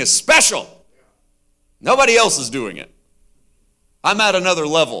doing is special. Nobody else is doing it. I'm at another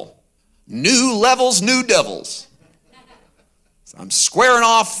level. New levels, new devils. So I'm squaring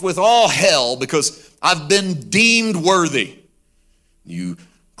off with all hell because I've been deemed worthy. You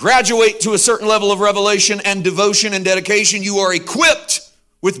graduate to a certain level of revelation and devotion and dedication, you are equipped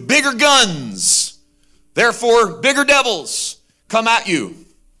with bigger guns. Therefore, bigger devils come at you.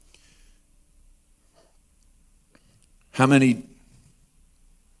 How many,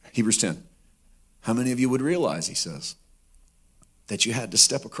 Hebrews 10, how many of you would realize, he says, that you had to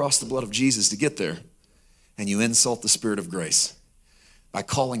step across the blood of Jesus to get there, and you insult the Spirit of grace by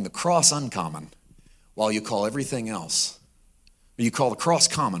calling the cross uncommon while you call everything else, or you call the cross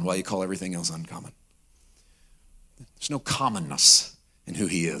common while you call everything else uncommon. There's no commonness in who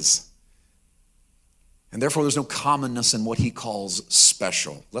he is. And therefore, there's no commonness in what he calls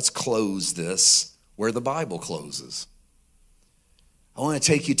special. Let's close this where the Bible closes. I want to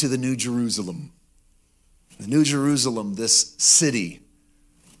take you to the New Jerusalem. The New Jerusalem, this city,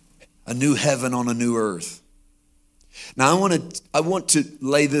 a new heaven on a new earth. Now, I want to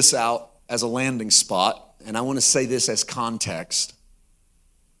lay this out as a landing spot, and I want to say this as context.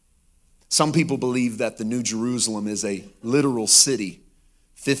 Some people believe that the New Jerusalem is a literal city,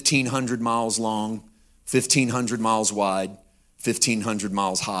 1,500 miles long, 1,500 miles wide, 1,500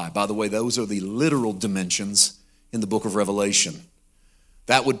 miles high. By the way, those are the literal dimensions in the book of Revelation.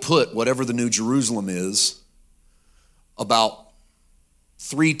 That would put whatever the New Jerusalem is about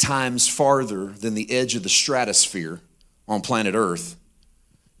 3 times farther than the edge of the stratosphere on planet Earth,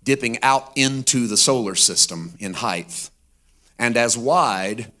 dipping out into the solar system in height, and as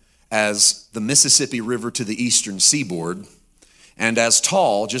wide as the Mississippi River to the eastern seaboard, and as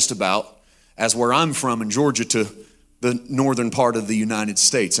tall, just about, as where I'm from in Georgia to the northern part of the United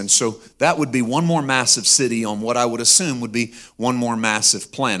States. And so that would be one more massive city on what I would assume would be one more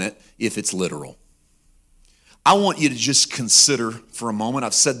massive planet if it's literal. I want you to just consider for a moment,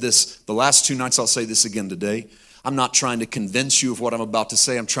 I've said this the last 2 nights, I'll say this again today. I'm not trying to convince you of what I'm about to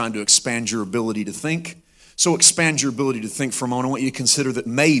say. I'm trying to expand your ability to think. So expand your ability to think for a moment. I want you to consider that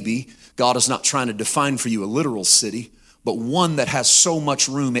maybe God is not trying to define for you a literal city, but one that has so much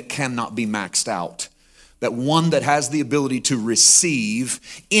room it cannot be maxed out. That one that has the ability to receive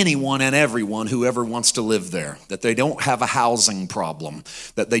anyone and everyone who ever wants to live there. That they don't have a housing problem.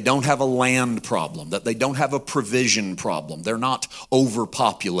 That they don't have a land problem. That they don't have a provision problem. They're not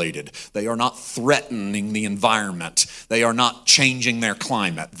overpopulated. They are not threatening the environment. They are not changing their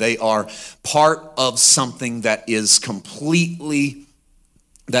climate. They are part of something that is completely,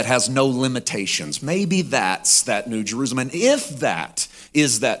 that has no limitations. Maybe that's that New Jerusalem. And if that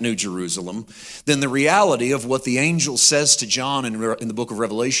is that New Jerusalem, then the reality of what the angel says to John in the book of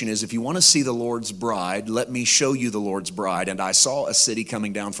Revelation is, if you want to see the Lord's bride, let me show you the Lord's bride. And I saw a city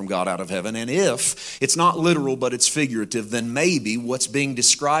coming down from God out of heaven. And if it's not literal, but it's figurative, then maybe what's being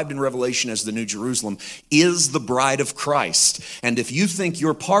described in Revelation as the New Jerusalem is the bride of Christ. And if you think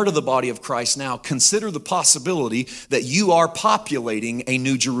you're part of the body of Christ now, consider the possibility that you are populating a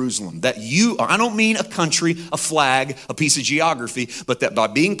New Jerusalem. That you, I don't mean a country, a flag, a piece of geography, but that by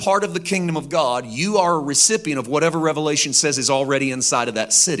being part of the kingdom of God, you are a recipient of whatever Revelation says is already inside of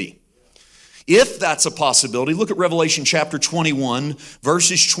that city. If that's a possibility, look at Revelation chapter 21,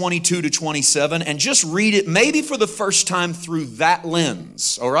 verses 22 to 27, and just read it maybe for the first time through that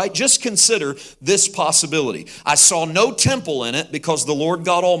lens, all right? Just consider this possibility. I saw no temple in it because the Lord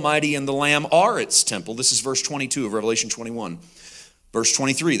God Almighty and the Lamb are its temple. This is verse 22 of Revelation 21. Verse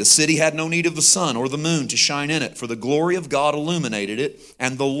 23, the city had no need of the sun or the moon to shine in it, for the glory of God illuminated it,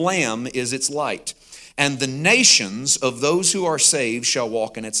 and the Lamb is its light. And the nations of those who are saved shall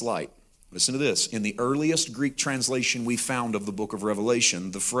walk in its light. Listen to this. In the earliest Greek translation we found of the book of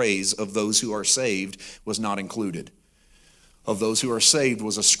Revelation, the phrase of those who are saved was not included. Of those who are saved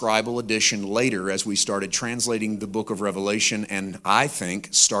was a scribal addition later as we started translating the book of Revelation, and I think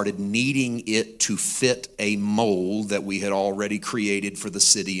started needing it to fit a mold that we had already created for the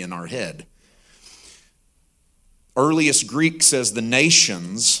city in our head. Earliest Greek says the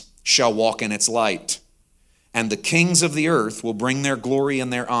nations shall walk in its light, and the kings of the earth will bring their glory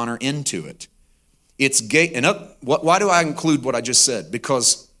and their honor into it. Its gate, and why do I include what I just said?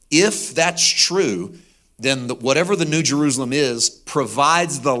 Because if that's true, then whatever the New Jerusalem is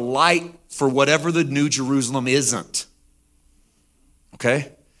provides the light for whatever the New Jerusalem isn't.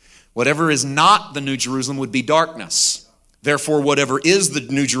 Okay? Whatever is not the New Jerusalem would be darkness. Therefore, whatever is the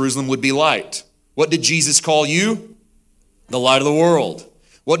New Jerusalem would be light. What did Jesus call you? The light of the world.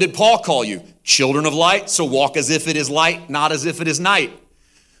 What did Paul call you? Children of light. So walk as if it is light, not as if it is night.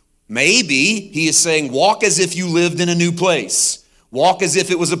 Maybe he is saying walk as if you lived in a new place. Walk as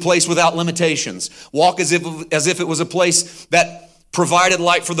if it was a place without limitations. Walk as if it was a place that provided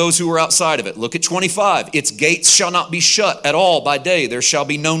light for those who were outside of it. Look at 25. Its gates shall not be shut at all by day. There shall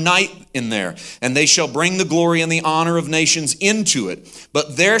be no night in there. And they shall bring the glory and the honor of nations into it.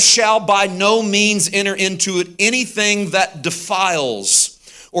 But there shall by no means enter into it anything that defiles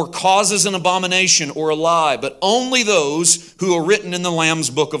or causes an abomination or a lie, but only those who are written in the Lamb's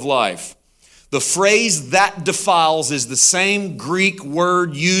book of life. The phrase "that defiles" is the same Greek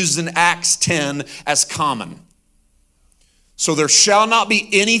word used in Acts 10 as common. So there shall not be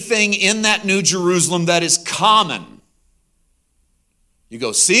anything in that New Jerusalem that is common. You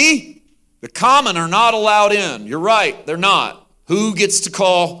go, see? The common are not allowed in. You're right, they're not. Who gets to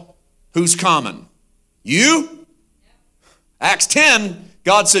call who's common? You? Acts 10,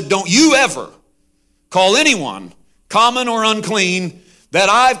 God said, don't you ever call anyone common or unclean that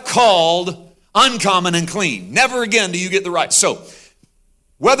I've called uncommon and clean. Never again do you get the right. So,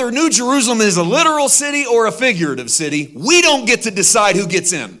 whether New Jerusalem is a literal city or a figurative city, we don't get to decide who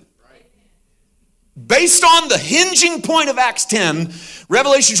gets in. Based on the hinging point of Acts 10,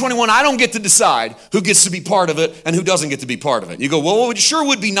 Revelation 21, I don't get to decide who gets to be part of it and who doesn't get to be part of it. You go, well, it sure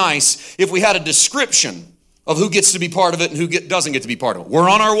would be nice if we had a description of who gets to be part of it and who doesn't get to be part of it. We're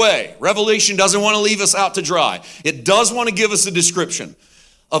on our way. Revelation doesn't want to leave us out to dry. It does want to give us a description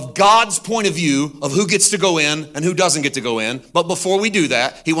of God's point of view of who gets to go in and who doesn't get to go in. But before we do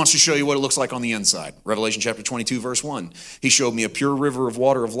that, he wants to show you what it looks like on the inside. Revelation chapter 22, verse 1. He showed me a pure river of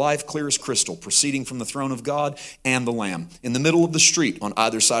water of life, clear as crystal, proceeding from the throne of God and the Lamb. In the middle of the street, on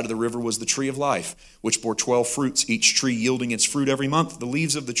either side of the river, was the tree of life, which bore 12 fruits, each tree yielding its fruit every month. The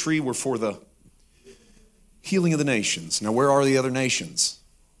leaves of the tree were for the healing of the nations. Now, where are the other nations?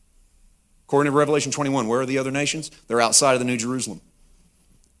 According to Revelation 21, where are the other nations? They're outside of the New Jerusalem.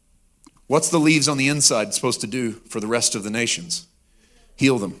 What's the leaves on the inside supposed to do for the rest of the nations?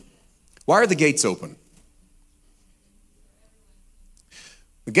 Heal them. Why are the gates open?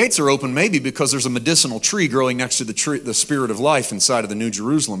 The gates are open maybe because there's a medicinal tree growing next to the Spirit of life inside of the New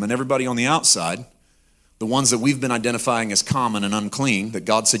Jerusalem, and everybody on the outside, the ones that we've been identifying as common and unclean, that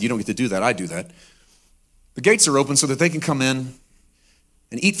God said, you don't get to do that, I do that. The gates are open so that they can come in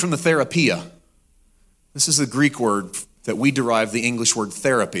and eat from the therapia. This is the Greek word that we derive the English word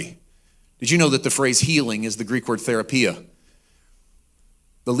therapy. Did you know that the phrase healing is the Greek word therapia?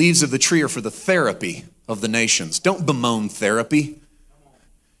 The leaves of the tree are for the therapy of the nations. Don't bemoan therapy.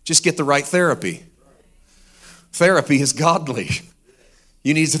 Just get the right therapy. Therapy is godly.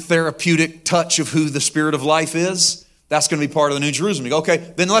 You need a therapeutic touch of who the Spirit of life is. That's going to be part of the New Jerusalem. You go, okay,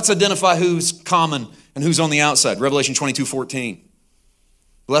 then let's identify who's common and who's on the outside. Revelation 22:14.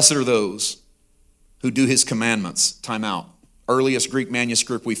 Blessed are those who do his commandments. Time out. Earliest Greek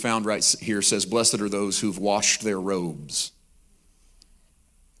manuscript we found right here says, blessed are those who've washed their robes.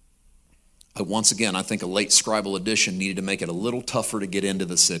 Once again, I think a late scribal edition needed to make it a little tougher to get into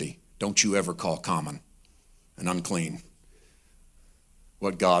the city. Don't you ever call common and unclean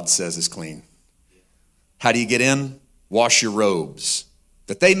what God says is clean. How do you get in? Wash your robes,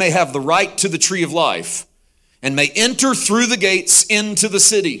 that they may have the right to the tree of life and may enter through the gates into the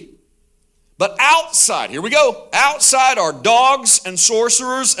city. But outside, here we go, outside are dogs and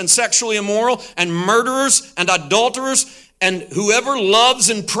sorcerers and sexually immoral and murderers and adulterers and whoever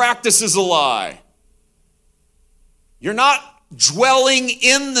loves and practices a lie. You're not dwelling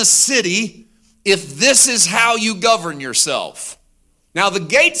in the city if this is how you govern yourself. Now the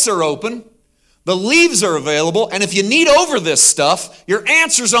gates are open, the leaves are available, and if you need over this stuff, your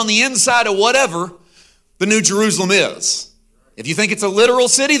answer's on the inside of whatever the New Jerusalem is. If you think it's a literal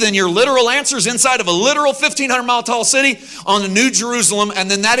city, then your literal answer is inside of a literal 1,500-mile tall city on the New Jerusalem,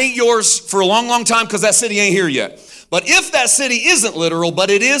 and then that ain't yours for a long, long time because that city ain't here yet. But if that city isn't literal, but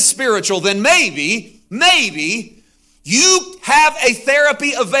it is spiritual, then maybe you have a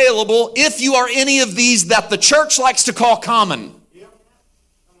therapy available if you are any of these that the church likes to call common.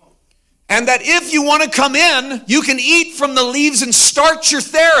 And that if you want to come in, you can eat from the leaves and start your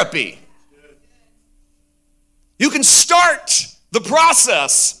therapy. You can start the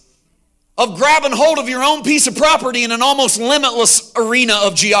process of grabbing hold of your own piece of property in an almost limitless arena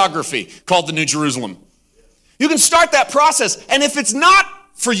of geography called the New Jerusalem. You can start that process, and if it's not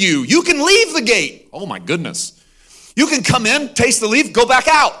for you, you can leave the gate. Oh my goodness. You can come in, taste the leaf, go back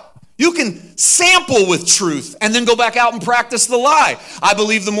out. You can sample with truth and then go back out and practice the lie. I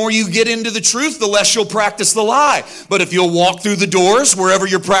believe the more you get into the truth, the less you'll practice the lie. But if you'll walk through the doors, wherever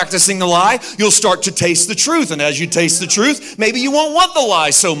you're practicing the lie, you'll start to taste the truth. And as you taste the truth, maybe you won't want the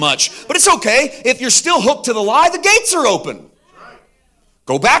lie so much. But it's okay. If you're still hooked to the lie, the gates are open.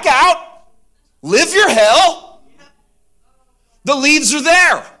 Go back out. Live your hell. The leaves are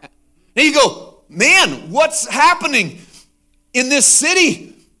there. And you go, man, what's happening in this city?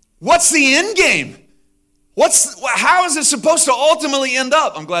 What's the end game? How is it supposed to ultimately end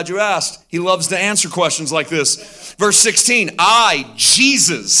up? I'm glad you asked. He loves to answer questions like this. Verse 16, I,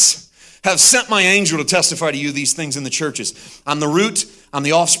 Jesus, have sent my angel to testify to you these things in the churches. I'm the root, I'm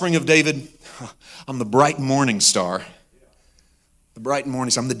the offspring of David. I'm the bright morning star. The bright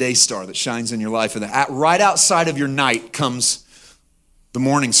morning star. I'm the day star that shines in your life. And right outside of your night comes the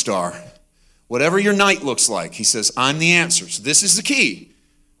morning star. Whatever your night looks like, he says, I'm the answer. So this is the key.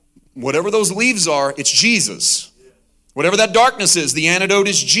 Whatever those leaves are, it's Jesus. Whatever that darkness is, the antidote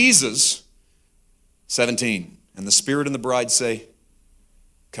is Jesus. 17, and the Spirit and the bride say,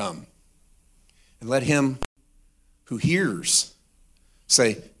 come. And let him who hears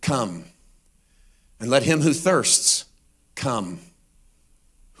say, come. And let him who thirsts come,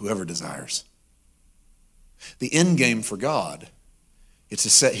 whoever desires. The end game for God is to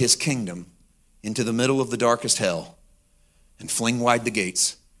set his kingdom into the middle of the darkest hell and fling wide the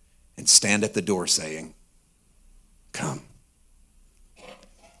gates and stand at the door saying, come.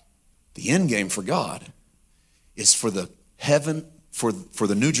 The end game for God is for the heaven, for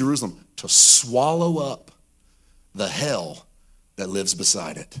the New Jerusalem to swallow up the hell that lives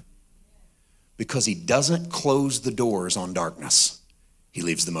beside it. Because he doesn't close the doors on darkness. He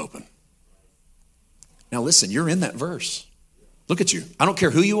leaves them open. Now listen, you're in that verse. Look at you. I don't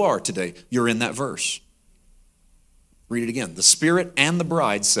care who you are today. You're in that verse. Read it again. The Spirit and the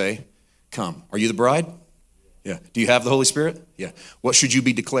bride say, come. Are you the bride? Yeah. Do you have the Holy Spirit? Yeah. What should you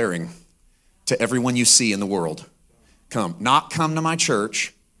be declaring to everyone you see in the world? Come. Not come to my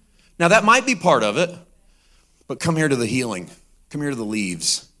church. Now that might be part of it, but come here to the healing. Come here to the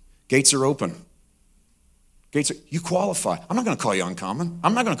leaves. Gates are open. You qualify. I'm not going to call you uncommon.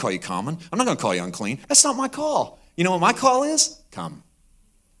 I'm not going to call you common. I'm not going to call you unclean. That's not my call. You know what my call is? Come.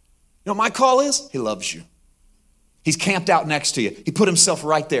 You know what my call is? He loves you. He's camped out next to you. He put himself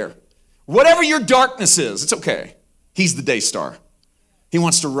right there. Whatever your darkness is, it's okay. He's the day star. He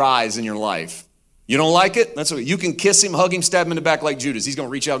wants to rise in your life. You don't like it? That's okay. You can kiss him, hug him, stab him in the back like Judas. He's going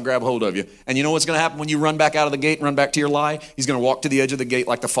to reach out and grab hold of you. And you know what's going to happen when you run back out of the gate and run back to your lie? He's going to walk to the edge of the gate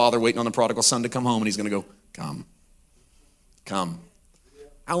like the father waiting on the prodigal son to come home, and he's going to go, come. Come.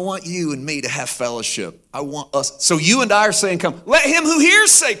 I want you and me to have fellowship. I want us. So you and I are saying come. Let him who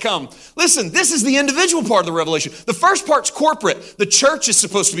hears say come. Listen, this is the individual part of the revelation. The first part's corporate. The church is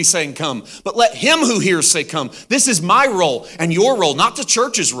supposed to be saying come. But let him who hears say come. This is my role and your role, not the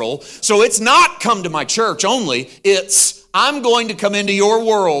church's role. So it's not come to my church only. It's I'm going to come into your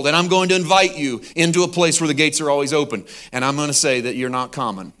world and I'm going to invite you into a place where the gates are always open. And I'm going to say that you're not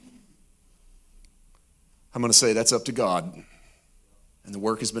common. I'm going to say that's up to God. And the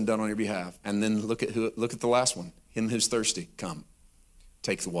work has been done on your behalf. And then look at the last one. Him who's thirsty, come.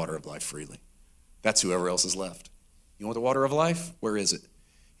 Take the water of life freely. That's whoever else is left. You want the water of life? Where is it?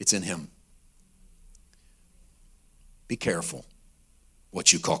 It's in him. Be careful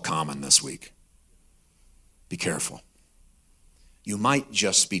what you call common this week. Be careful. You might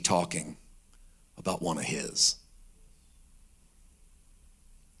just be talking about one of his.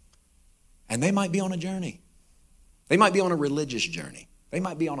 And they might be on a journey. They might be on a religious journey. They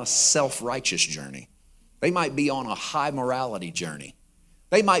might be on a self-righteous journey. They might be on a high morality journey.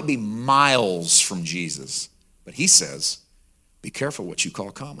 They might be miles from Jesus. But he says, be careful what you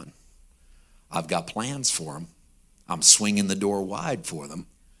call common. I've got plans for them. I'm swinging the door wide for them.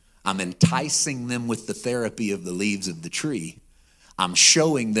 I'm enticing them with the therapy of the leaves of the tree. I'm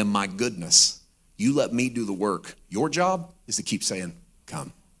showing them my goodness. You let me do the work. Your job is to keep saying,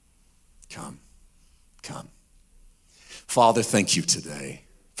 come, come, come. Father, thank you today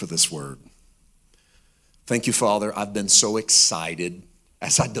for this word. Thank you, Father. I've been so excited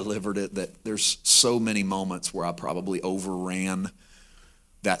as I delivered it that there's so many moments where I probably overran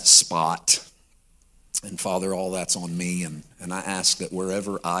that spot. And Father, all that's on me. And I ask that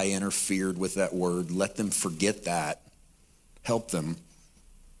wherever I interfered with that word, let them forget that. Help them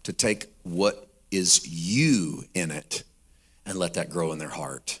to take what is you in it and let that grow in their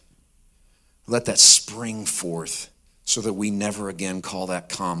heart. Let that spring forth so that we never again call that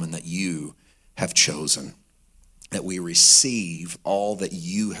common that you have chosen, that we receive all that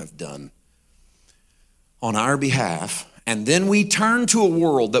you have done on our behalf And then we turn to a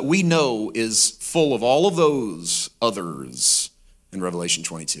world that we know is full of all of those others in Revelation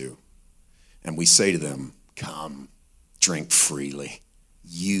 22. And we say to them, come, drink freely.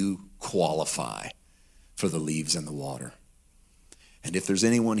 You qualify for the leaves and the water. And if there's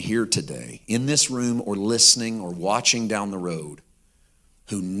anyone here today, in this room or listening or watching down the road,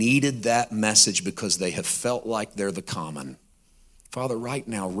 who needed that message because they have felt like they're the common, Father, right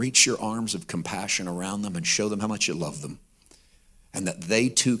now, reach your arms of compassion around them and show them how much you love them, and that they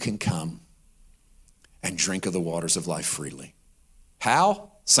too can come and drink of the waters of life freely.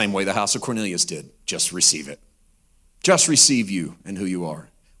 How? Same way the house of Cornelius did. Just receive it. Just receive you and who you are.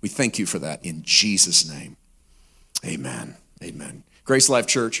 We thank you for that in Jesus' name. Amen. Amen. Grace Life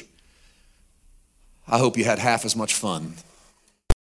Church, I hope you had half as much fun